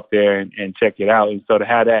kind of go up there and check it out. And so to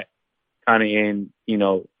have that kind of in,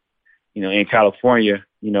 in California,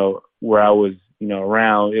 where I was,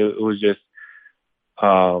 around, it was just,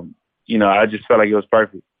 I just felt like it was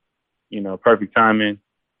perfect, perfect timing,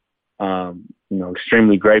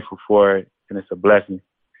 extremely grateful for it. And it's a blessing,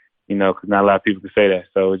 because not a lot of people can say that.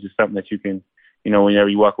 So it's just something that you can, whenever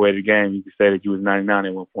you walk away to the game, you can say that you was 99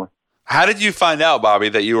 at one point. How did you find out, Bobby,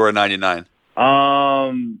 that you were a 99?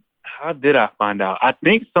 How did I find out? I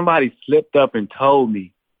think somebody slipped up and told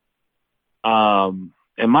me.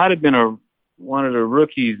 It might have been one of the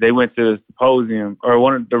rookies. They went to the symposium,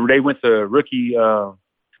 or they went to rookie. I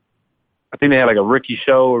think they had like a rookie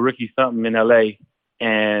show or rookie something in LA,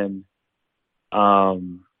 and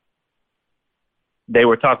they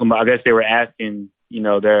were talking about. I guess they were asking,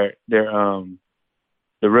 the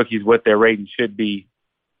rookies what their rating should be,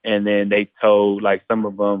 and then they told like some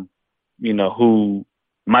of them, who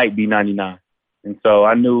might be 99, and so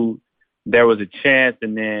I knew there was a chance,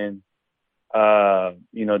 and then.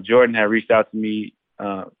 Jordan had reached out to me,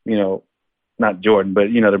 not Jordan,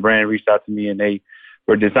 but, the brand reached out to me and they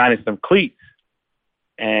were designing some cleats.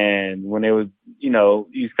 And when they was, he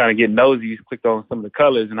was kind of getting nosy, he clicked on some of the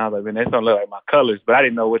colors and I was like, man, that don't look like my colors, but I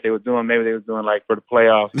didn't know what they were doing. Maybe they were doing like for the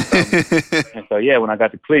playoffs or something. And so, yeah, when I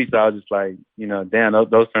got the cleats, I was just like, damn,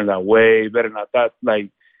 those turned out way better than I thought, like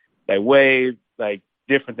way, like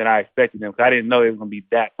different than I expected them. Cause I didn't know it was going to be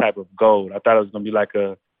that type of gold. I thought it was going to be like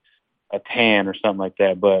a tan or something like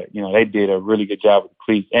that. But, they did a really good job with the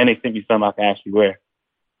cleats. And they sent me something I can actually wear.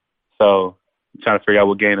 So I'm trying to figure out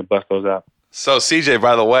what game to bust those out. So, CJ,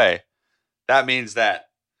 by the way, that means that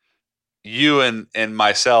you and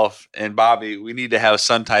myself and Bobby, we need to have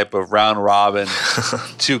some type of round robin,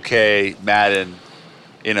 2K, Madden,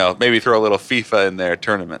 maybe throw a little FIFA in there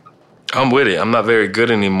tournament. I'm with it. I'm not very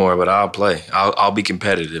good anymore, but I'll play. I'll be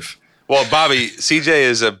competitive. Well, Bobby, CJ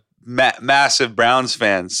is a massive Browns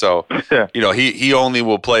fan, so he only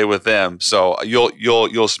will play with them. So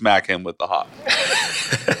you'll smack him with the hop.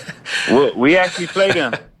 We actually played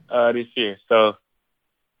them this year, so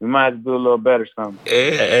we might have to do a little better something.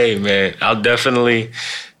 Hey man,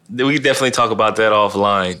 we definitely talk about that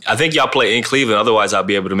offline. I think y'all play in Cleveland. Otherwise, I'll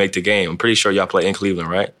be able to make the game. I'm pretty sure y'all play in Cleveland,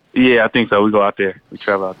 right? Yeah, I think so. We go out there. We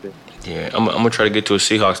travel out there. Yeah, I'm gonna try to get to a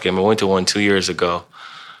Seahawks game. I went to one 2 years ago.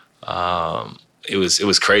 It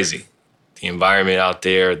was crazy. The environment out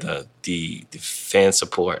there, the fan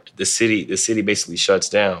support, the city basically shuts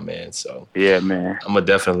down, man. So yeah, man. I'm gonna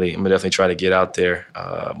definitely try to get out there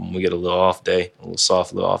when we get a little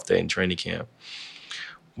soft off day in training camp.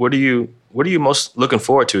 What are you most looking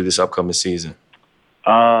forward to this upcoming season?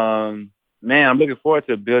 Man, I'm looking forward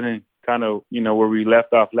to building kind of where we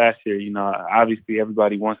left off last year. Obviously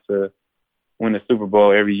everybody wants to win the Super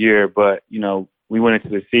Bowl every year, but we went into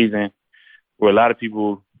the season where a lot of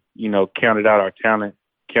people, counted out our talent,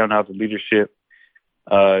 counted out the leadership,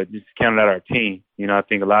 just counted out our team. I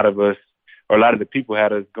think a lot of us, or a lot of the people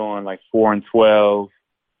had us going like 4-12.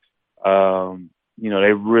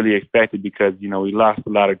 They really expected because, we lost a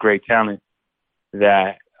lot of great talent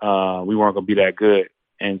that we weren't going to be that good.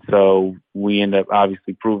 And so we end up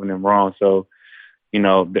obviously proving them wrong. So, a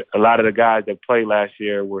lot of the guys that played last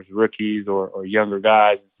year was rookies or younger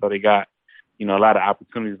guys. So they got, a lot of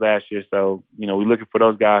opportunities last year. So, we're looking for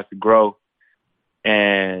those guys to grow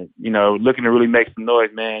and, looking to really make some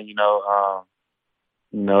noise, man.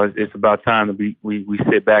 It's about time that we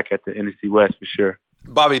sit back at the NFC West for sure.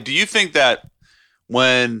 Bobby, do you think that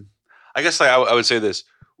I would say this,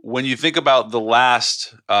 when you think about the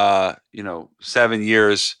last, 7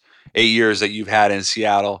 years, 8 years that you've had in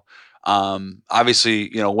Seattle,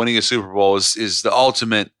 obviously, winning a Super Bowl is the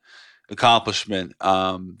ultimate accomplishment,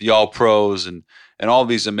 the all pros and all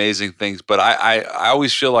these amazing things. But I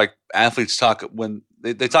always feel like athletes talk when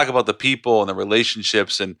they talk about the people and the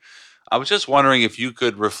relationships. And I was just wondering if you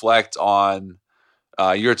could reflect on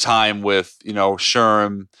your time with,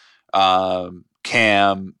 Sherm,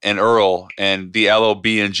 Cam and Earl and the LOB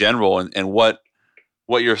in general and what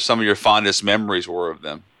some of your fondest memories were of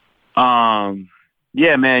them.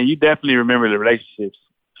 Yeah, man, you definitely remember the relationships.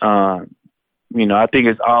 I think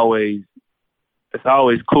it's always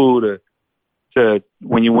cool to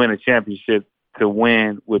when you win a championship to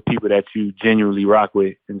win with people that you genuinely rock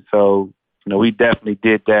with. And so, we definitely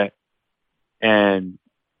did that. And,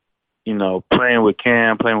 you know, playing with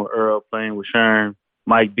Cam, playing with Earl, playing with Sherm,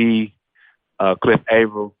 Mike B, Cliff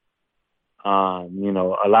Averill, you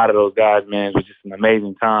know, a lot of those guys, man, it was just an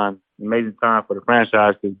amazing time for the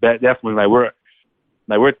franchise, because definitely,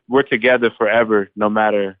 we're together forever, no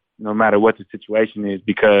matter what the situation is,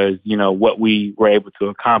 because, you know, what we were able to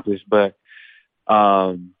accomplish. But,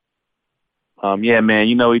 yeah, man,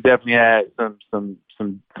 you know, we definitely had some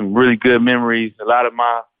really good memories. A lot of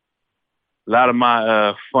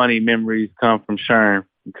my funny memories come from Sherm,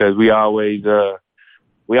 because we always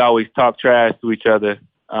talk trash to each other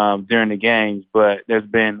during the games. But there's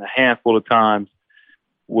been a handful of times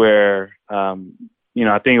where, you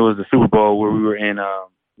know, I think it was the Super Bowl where we were in,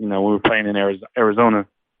 you know, we were playing in Arizona,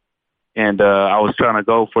 and I was trying to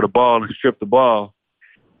go for the ball and strip the ball,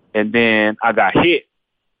 and then I got hit.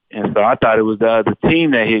 And so I thought it was the other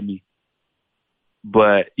team that hit me.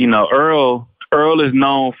 But, you know, Earl is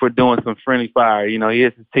known for doing some friendly fire. You know, he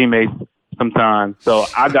hits his teammates sometimes. So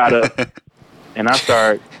I got up and I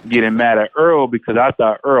started getting mad at Earl because I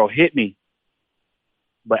thought Earl hit me.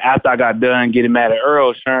 But after I got done getting mad at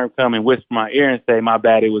Earl, Sherm come and whisper in my ear and say, "My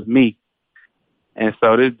bad, it was me." And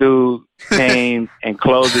so this dude came and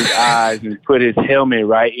closed his eyes and put his helmet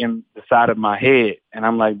right in the side of my head. And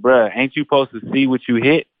I'm like, "Bruh, ain't you supposed to see what you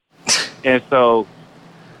hit?" And so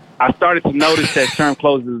I started to notice that Sherm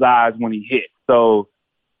closed his eyes when he hit. So,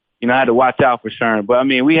 you know, I had to watch out for Sherm. But, I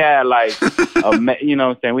mean, we had, like, you know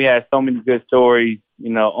what I'm saying, we had so many good stories,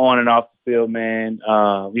 you know, on and off the field, man.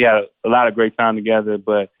 We had a lot of great time together.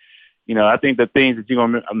 But, you know, I think the things that you're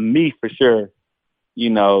going to remember, me for sure,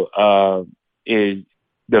 you know, is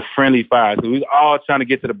the friendly fire. So we was all trying to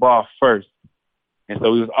get to the ball first. And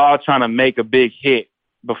so we was all trying to make a big hit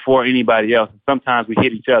before anybody else. And sometimes we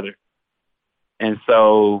hit each other. And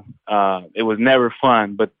so it was never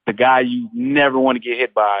fun. But the guy you never want to get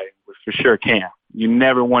hit by was for sure Cam. You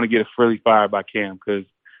never want to get a friendly fire by Cam, because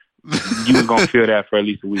you was going to feel that for at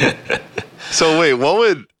least a week. So wait, what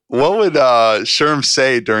would Sherm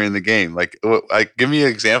say during the game? Like, give me an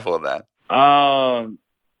example of that.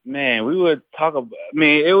 Man, we would talk about, I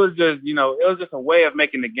mean, it was just, you know, it was just a way of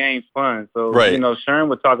making the game fun. So, right. You know, Sherm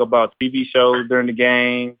would talk about TV shows during the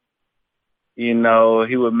game. You know,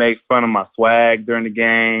 he would make fun of my swag during the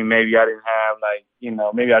game. Maybe I didn't have, like, you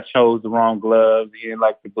know, maybe I chose the wrong gloves. He didn't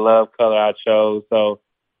like the glove color I chose. So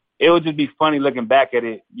it would just be funny looking back at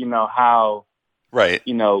it, you know, how, right,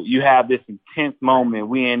 you know, you have this intense moment.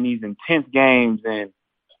 We in these intense games,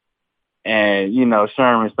 and you know,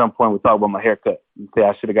 Sherm at some point would talk about my haircut and say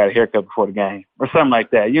I should have got a haircut before the game or something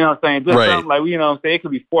like that. You know what I'm saying? Just right. Something like, you know what I'm saying? It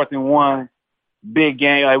could be 4th and 1, big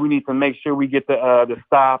game. Like, we need to make sure we get the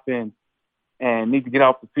stop and need to get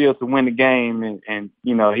off the field to win the game. And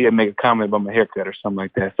you know, he'd make a comment about my haircut or something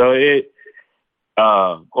like that. So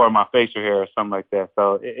or my facial hair or something like that.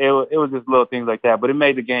 So it was just little things like that. But it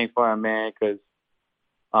made the game fun, man, because,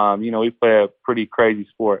 you know, we play a pretty crazy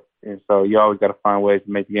sport. And so you always got to find ways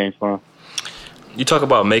to make the game fun. You talk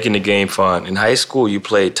about making the game fun. In high school, you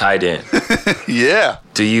played tight end. Yeah.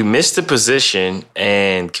 Do you miss the position?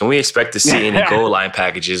 And can we expect to see any goal line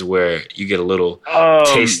packages where you get a little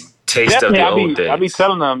taste of the old days? I'll be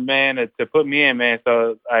telling them, man, to put me in, man.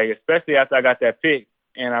 So, like, especially after I got that pick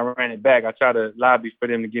and I ran it back, I tried to lobby for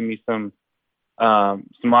them to give me some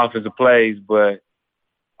offensive plays, but,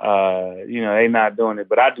 you know, they're not doing it.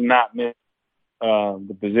 But I do not miss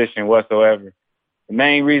the position whatsoever. The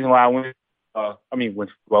main reason why I went to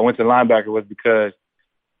linebacker was because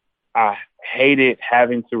I hated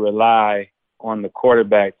having to rely on the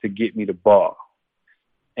quarterback to get me the ball.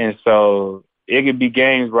 And so it could be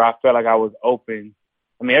games where I felt like I was open.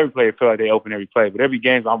 I mean, every player feels like they open every play, but every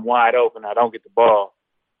game I'm wide open, I don't get the ball.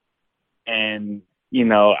 And, you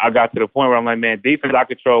know, I got to the point where I'm like, man, defense, I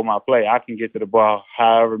control my play. I can get to the ball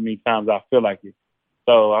however many times I feel like it.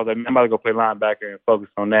 So I was like, man, I'm about to go play linebacker and focus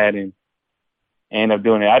on that, and end up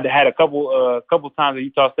doing it. I had a couple times at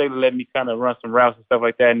Utah State that let me kind of run some routes and stuff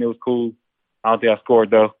like that, and it was cool. I don't think I scored,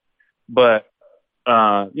 though. But,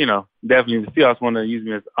 you know, definitely the Seahawks want to use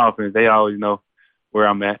me as offense. They always know where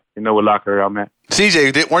I'm at. They know what locker I'm at.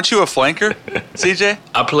 CJ, weren't you a flanker, CJ?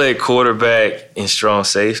 I played quarterback and strong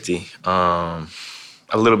safety. A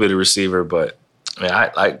little bit of receiver, but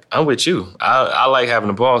man, I'm with you. I like having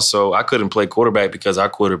the ball, so I couldn't play quarterback because our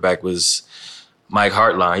quarterback was Mike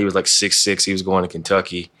Hartline. He was like 6'6". He was going to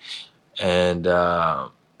Kentucky. And I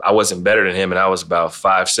wasn't better than him, and I was about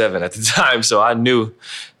 5'7" at the time. So I knew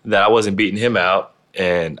that I wasn't beating him out,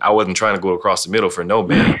 and I wasn't trying to go across the middle for no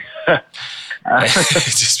man.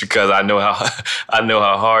 Just because I know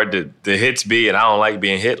how hard the hits be, and I don't like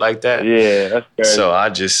being hit like that. Yeah, that's crazy. So I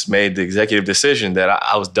just made the executive decision that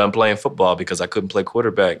I was done playing football because I couldn't play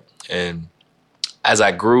quarterback. And as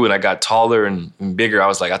I grew and I got taller and bigger,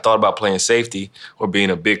 I thought about playing safety or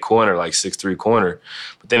being a big corner, like 6'3" corner.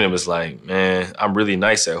 But then it was like, man, I'm really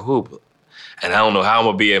nice at hoop. And I don't know how I'm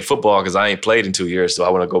going to be in football because I ain't played in 2 years, so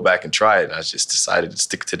I want to go back and try it. And I just decided to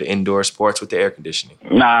stick to the indoor sports with the air conditioning.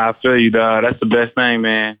 Nah, I feel you, dog. That's the best thing,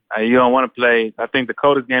 man. You don't want to play. I think the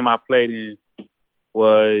coldest game I played in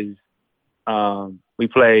was we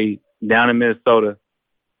played down in Minnesota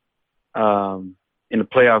in the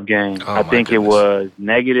playoff game. Oh, I think goodness. It was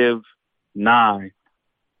 -9,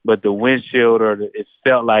 but the windshield it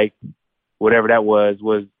felt like whatever that was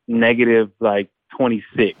negative like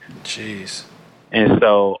 26. Jeez. And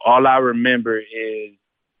so all I remember is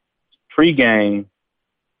pregame,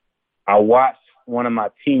 I watched one of my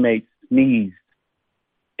teammates sneeze,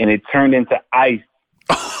 and it turned into ice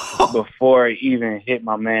before it even hit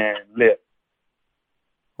my man's lip.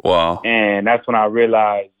 Wow. And that's when I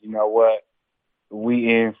realized, you know what, we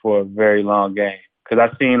in for a very long game. Because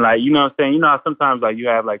I seen, like, you know what I'm saying? You know how sometimes, like, you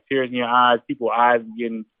have, like, tears in your eyes, people's eyes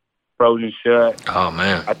getting frozen shut. Oh,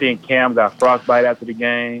 man. I think Cam got frostbite after the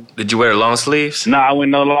game. Did you wear long sleeves? No, I went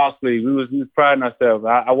no long sleeve. We was priding ourselves.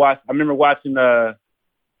 I remember watching there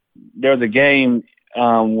was a game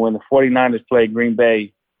when the 49ers played Green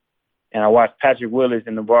Bay, and I watched Patrick Willis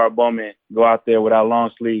and NaVorro Bowman go out there without long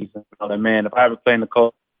sleeves. And I was like, man, if I ever play in the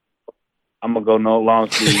cold, I'm gonna go no long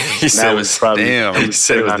sleeves. He said it was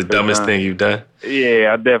the dumbest thing you've done.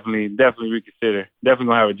 Yeah, I definitely reconsider. Definitely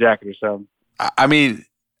gonna have a jacket or something. I mean,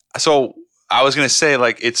 so I was gonna say,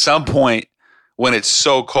 like, at some point when it's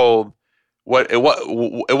so cold, at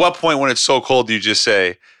what point when it's so cold do you just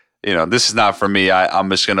say, you know, this is not for me. I'm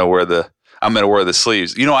gonna wear the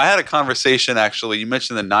sleeves. You know, I had a conversation actually. You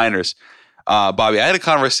mentioned the Niners, Bobby. I had a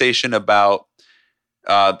conversation about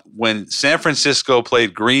when San Francisco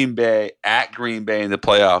played Green Bay at Green Bay in the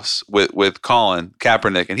playoffs with Colin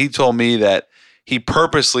Kaepernick, and he told me that he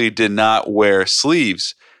purposely did not wear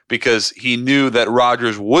sleeves because he knew that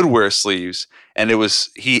Rodgers would wear sleeves, and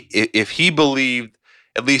if he believed,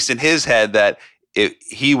 at least in his head, that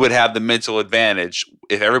he would have the mental advantage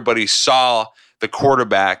if everybody saw the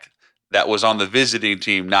quarterback that was on the visiting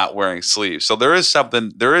team not wearing sleeves. So there is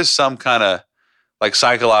some kind of like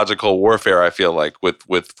psychological warfare, I feel like,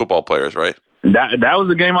 with football players, right? That was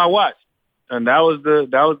the game I watched, and that was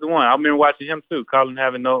the one. I remember watching him too, Colin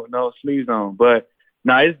having no sleeves on. But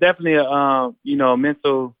no, it's definitely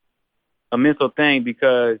a mental thing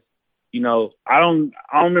because, you know, I don't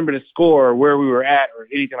remember the score or where we were at or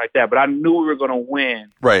anything like that, but I knew we were going to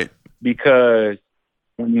win. Right. Because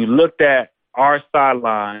when you looked at our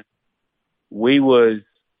sideline, we was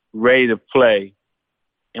ready to play.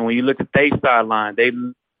 And when you look at their sideline, they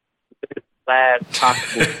looked at the last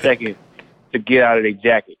possible second to get out of their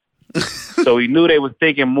jacket. So we knew they was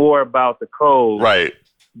thinking more about the cold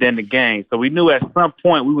than the game. So we knew at some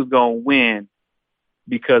point we was going to win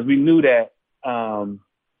because we knew that,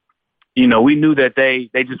 we knew that they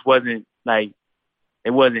just wasn't like,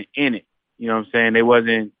 they wasn't in it. You know what I'm saying? They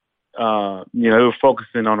wasn't, they were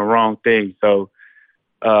focusing on the wrong thing. So,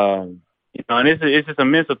 and it's just a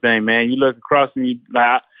mental thing, man. You look across and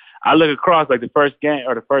I look across like the first game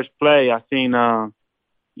or the first play. I seen, AP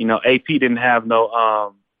didn't have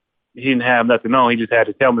he didn't have nothing on. He just had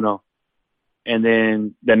his helmet on. And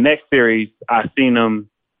then the next series, I seen him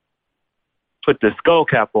put the skull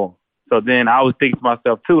cap on. So then I was thinking to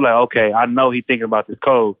myself too, like, okay, I know he's thinking about this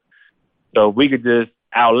code. So if we could just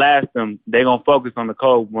outlast them, they're going to focus on the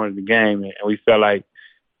code more of the game. And we felt like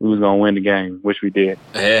we was going to win the game, which we did.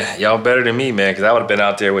 Yeah, y'all better than me, man, because I would have been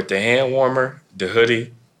out there with the hand warmer, the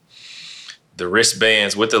hoodie, the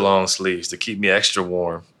wristbands with the long sleeves to keep me extra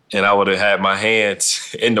warm. And I would have had my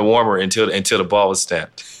hands in the warmer until the ball was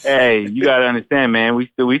snapped. Hey, you got to understand, man,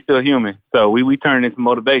 we still human. So we turned into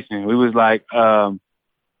motivation. We was like,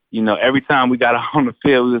 every time we got on the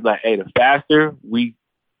field, we was like, hey, the faster we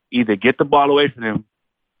either get the ball away from them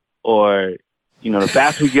or, the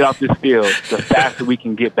faster we get off this field, the faster we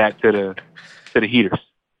can get back to the heaters.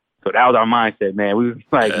 So that was our mindset, man. We was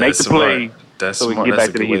like, make the play so we can get back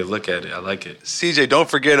to the heaters. That's a good way to look at it. I like it. CJ, don't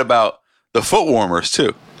forget about the foot warmers,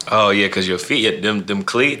 too. Oh, yeah, because your feet, them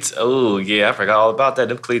cleats, oh, yeah, I forgot all about that.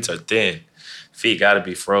 Them cleats are thin. Feet got to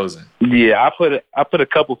be frozen. Yeah, I put a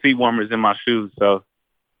couple feet warmers in my shoes, so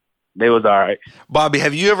they was all right. Bobby,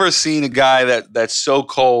 have you ever seen a guy that's so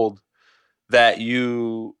cold that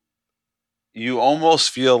you almost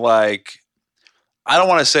feel like, I don't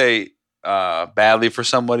want to say badly for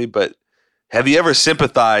somebody, but have you ever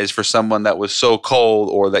sympathized for someone that was so cold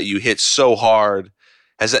or that you hit so hard?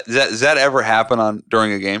 Does that ever happen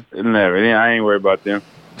during a game? Never. Yeah, I ain't worried about them.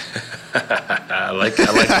 I like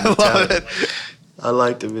the mentality. I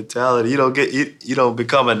like the mentality. You don't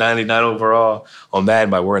become a 99 overall on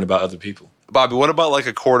Madden by worrying about other people. Bobby, what about like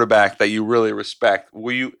a quarterback that you really respect?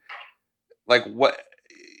 Will you like what?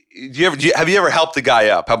 Have you ever helped a guy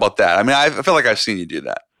up? How about that? I mean, I feel like I've seen you do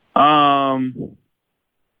that.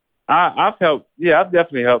 I've helped. Yeah, I've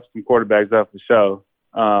definitely helped some quarterbacks up for sure.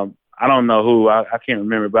 I don't know who. I can't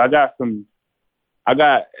remember, but I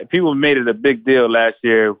got people made it a big deal last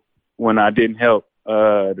year when I didn't help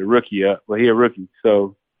the rookie up. Well, he a rookie,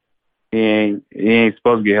 so he ain't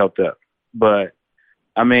supposed to get helped up. But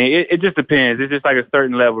I mean, it just depends. It's just like a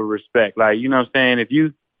certain level of respect. Like, you know what I'm saying? If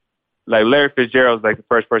you like Larry Fitzgerald's like the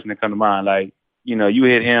first person to come to mind. Like, you know, you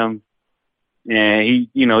hit him and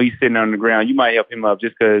he's sitting on the ground. You might help him up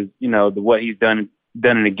just because, you know, what he's done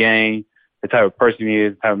in the game, the type of person he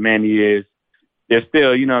is, the type of man he is. There's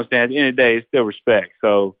still, you know what I'm saying, at the end of the day, it's still respect.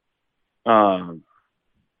 So,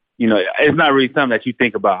 you know, it's not really something that you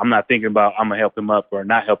think about. I'm not thinking about I'm going to help him up or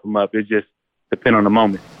not help him up. It just depends on the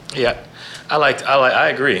moment. Yeah, I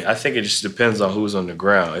agree. I think it just depends on who's on the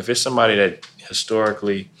ground. If it's somebody that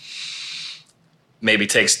historically maybe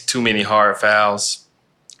takes too many hard fouls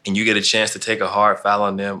and you get a chance to take a hard foul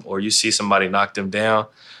on them, or you see somebody knock them down,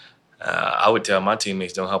 I would tell my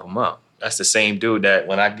teammates, don't help them up. That's the same dude that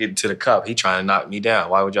when I get into the cup, he trying to knock me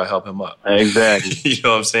down. Why would y'all help him up? Exactly. You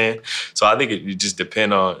know what I'm saying? So I think it just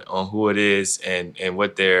depends on who it is and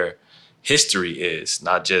what their history is,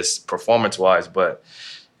 not just performance-wise, but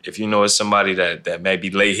if you know it's somebody that may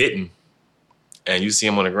be late hitting and you see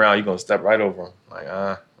him on the ground, you're going to step right over him. Like,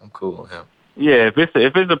 I'm cool with him. Yeah, if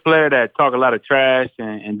it's a player that talk a lot of trash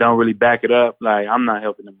and don't really back it up, like, I'm not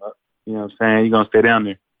helping him up. You know what I'm saying? You're going to stay down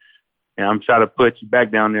there. And I'm trying to put you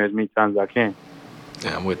back down there as many times as I can.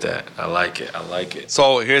 Yeah, I'm with that. I like it.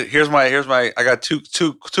 So here's my I got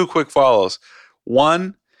two quick follows.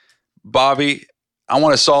 One, Bobby, I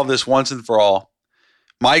want to solve this once and for all.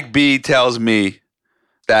 Mike B tells me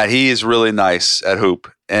that he is really nice at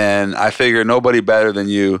hoop, and I figure nobody better than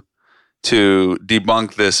you to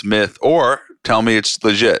debunk this myth or tell me it's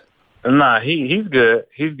legit. Nah, he's good.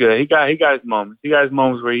 He's good. He got his moments. He got his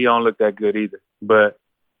moments where he don't look that good either. But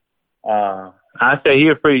I say he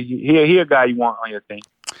a guy you want on your team.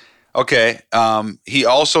 Okay. He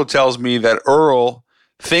also tells me that Earl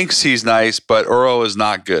thinks he's nice, but Earl is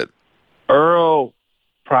not good. Earl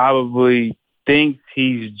probably thinks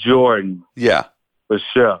he's Jordan. Yeah. For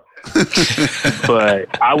sure.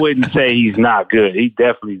 But I wouldn't say he's not good. He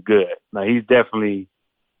definitely is good. Like, he's definitely,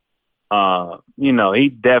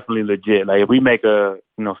 he's definitely legit. Like, if we make a,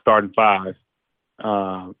 starting five,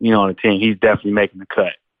 on the team, he's definitely making the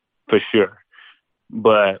cut for sure.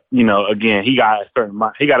 But, again, he got a certain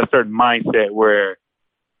mindset where,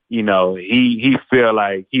 he feel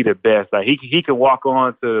like he the best. Like, he can walk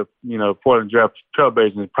on to, Portland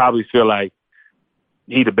Trailblazers and probably feel like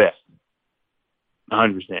he the best.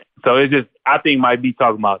 100%. So it's just, I think might be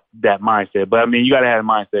talking about that mindset. But I mean, you got to have a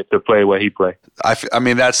mindset to play what he play. I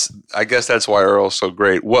guess that's why Earl's so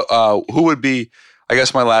great. What? Who would be? I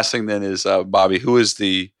guess my last thing then is Bobby. Who is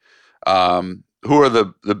who are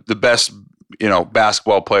the best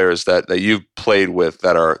basketball players that you've played with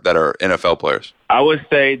that are NFL players? I would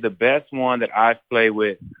say the best one that I've played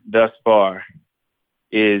with thus far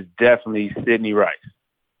is definitely Sidney Rice.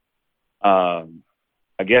 I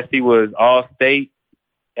guess he was all-state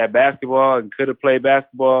at basketball and could have played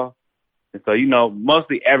basketball. And so,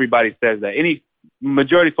 mostly everybody says that.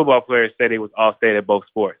 Majority of football players say they was all-state at both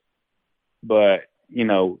sports. But, you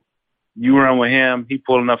run with him, he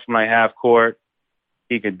pulling up from like half court.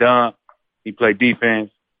 He could dunk. He played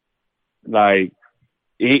defense. Like,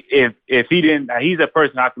 if he didn't, he's a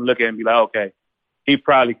person I can look at and be like, okay, he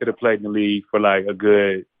probably could have played in the league for like a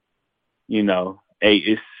good, 7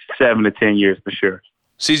 to 10 years for sure.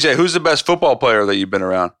 CJ, who's the best football player that you've been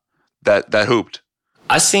around that hooped?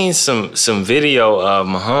 I seen some video of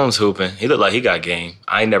Mahomes hooping. He looked like he got game.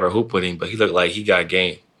 I ain't never hooped with him, but he looked like he got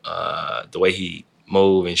game. The way he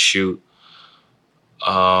move and shoot.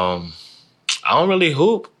 I don't really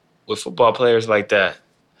hoop with football players like that.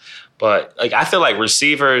 But like, I feel like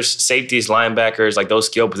receivers, safeties, linebackers, like those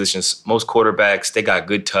skill positions, most quarterbacks, they got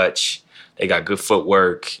good touch. They got good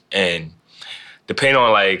footwork. And depending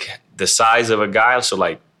on like the size of a guy, so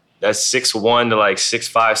like that's 6'1" to like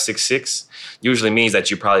 6'5", 6'6", usually means that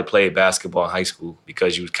you probably played basketball in high school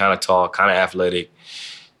because you was kind of tall, kind of athletic.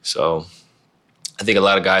 So I think a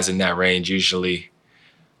lot of guys in that range usually,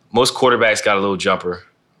 most quarterbacks got a little jumper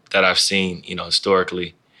that I've seen,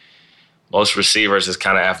 historically. most receivers is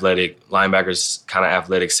kind of athletic, linebackers kind of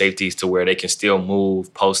athletic, safeties to where they can still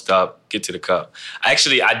move, post up, get to the cup.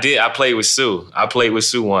 Actually, I played with Sue. I played with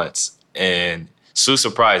Sue once, and Sue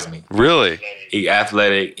surprised me. Really? He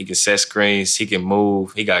athletic, he can set screens, he can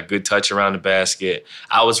move, he got good touch around the basket.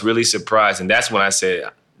 I was really surprised, and that's when I said,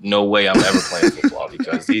 no way I'm ever playing football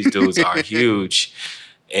because these dudes are huge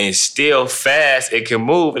and still fast and can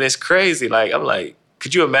move, and it's crazy. Like, I'm like,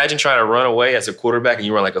 could you imagine trying to run away as a quarterback and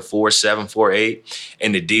you run like a 4.7, 4.8,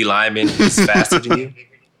 and the D lineman is faster than you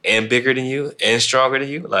and bigger than you and stronger than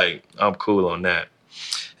you? Like, I'm cool on that.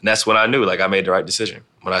 And that's when I knew, like, I made the right decision.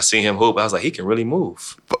 When I see him hoop, I was like, he can really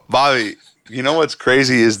move. Bobby, you know what's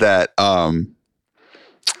crazy is that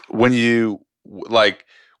when you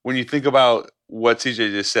think about what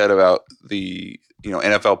TJ just said about the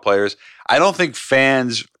NFL players, I don't think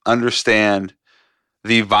fans understand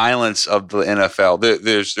the violence of the NFL.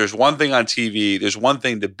 There's one thing on TV, there's one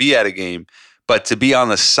thing to be at a game, but to be on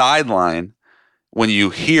the sideline when you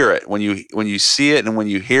hear it, when you see it, and when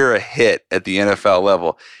you hear a hit at the NFL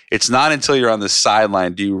level, it's not until you're on the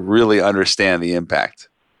sideline do you really understand the impact.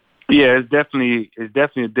 Yeah, it's definitely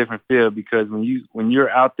a different feel because when you're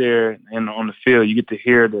out there and on the field, you get to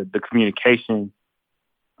hear the communication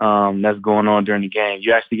that's going on during the game.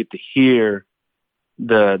 You actually get to hear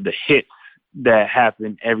the hits that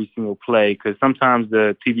happen every single play because sometimes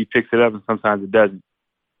the TV picks it up and sometimes it doesn't.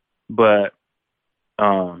 But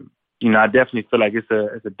I definitely feel like it's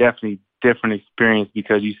a definitely different experience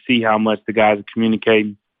because you see how much the guys are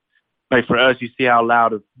communicating. Like for us, you see how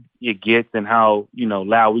loud it gets and how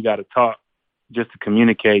loud we got to talk just to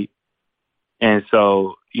communicate. And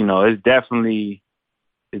so it's definitely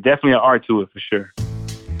an art to it for sure.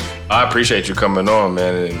 I appreciate you coming on,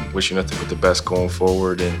 man, and wish you nothing but the best going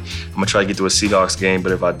forward. And I'm going to try to get to a Seahawks game,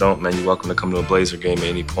 but if I don't, man, you're welcome to come to a Blazer game at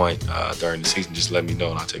any point during the season. Just let me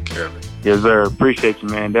know, and I'll take care of it. Yes, sir. Appreciate you,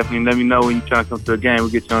 man. Definitely let me know when you're trying to come to a game. We'll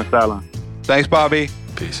get you on the sideline. Thanks, Bobby.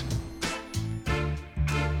 Peace.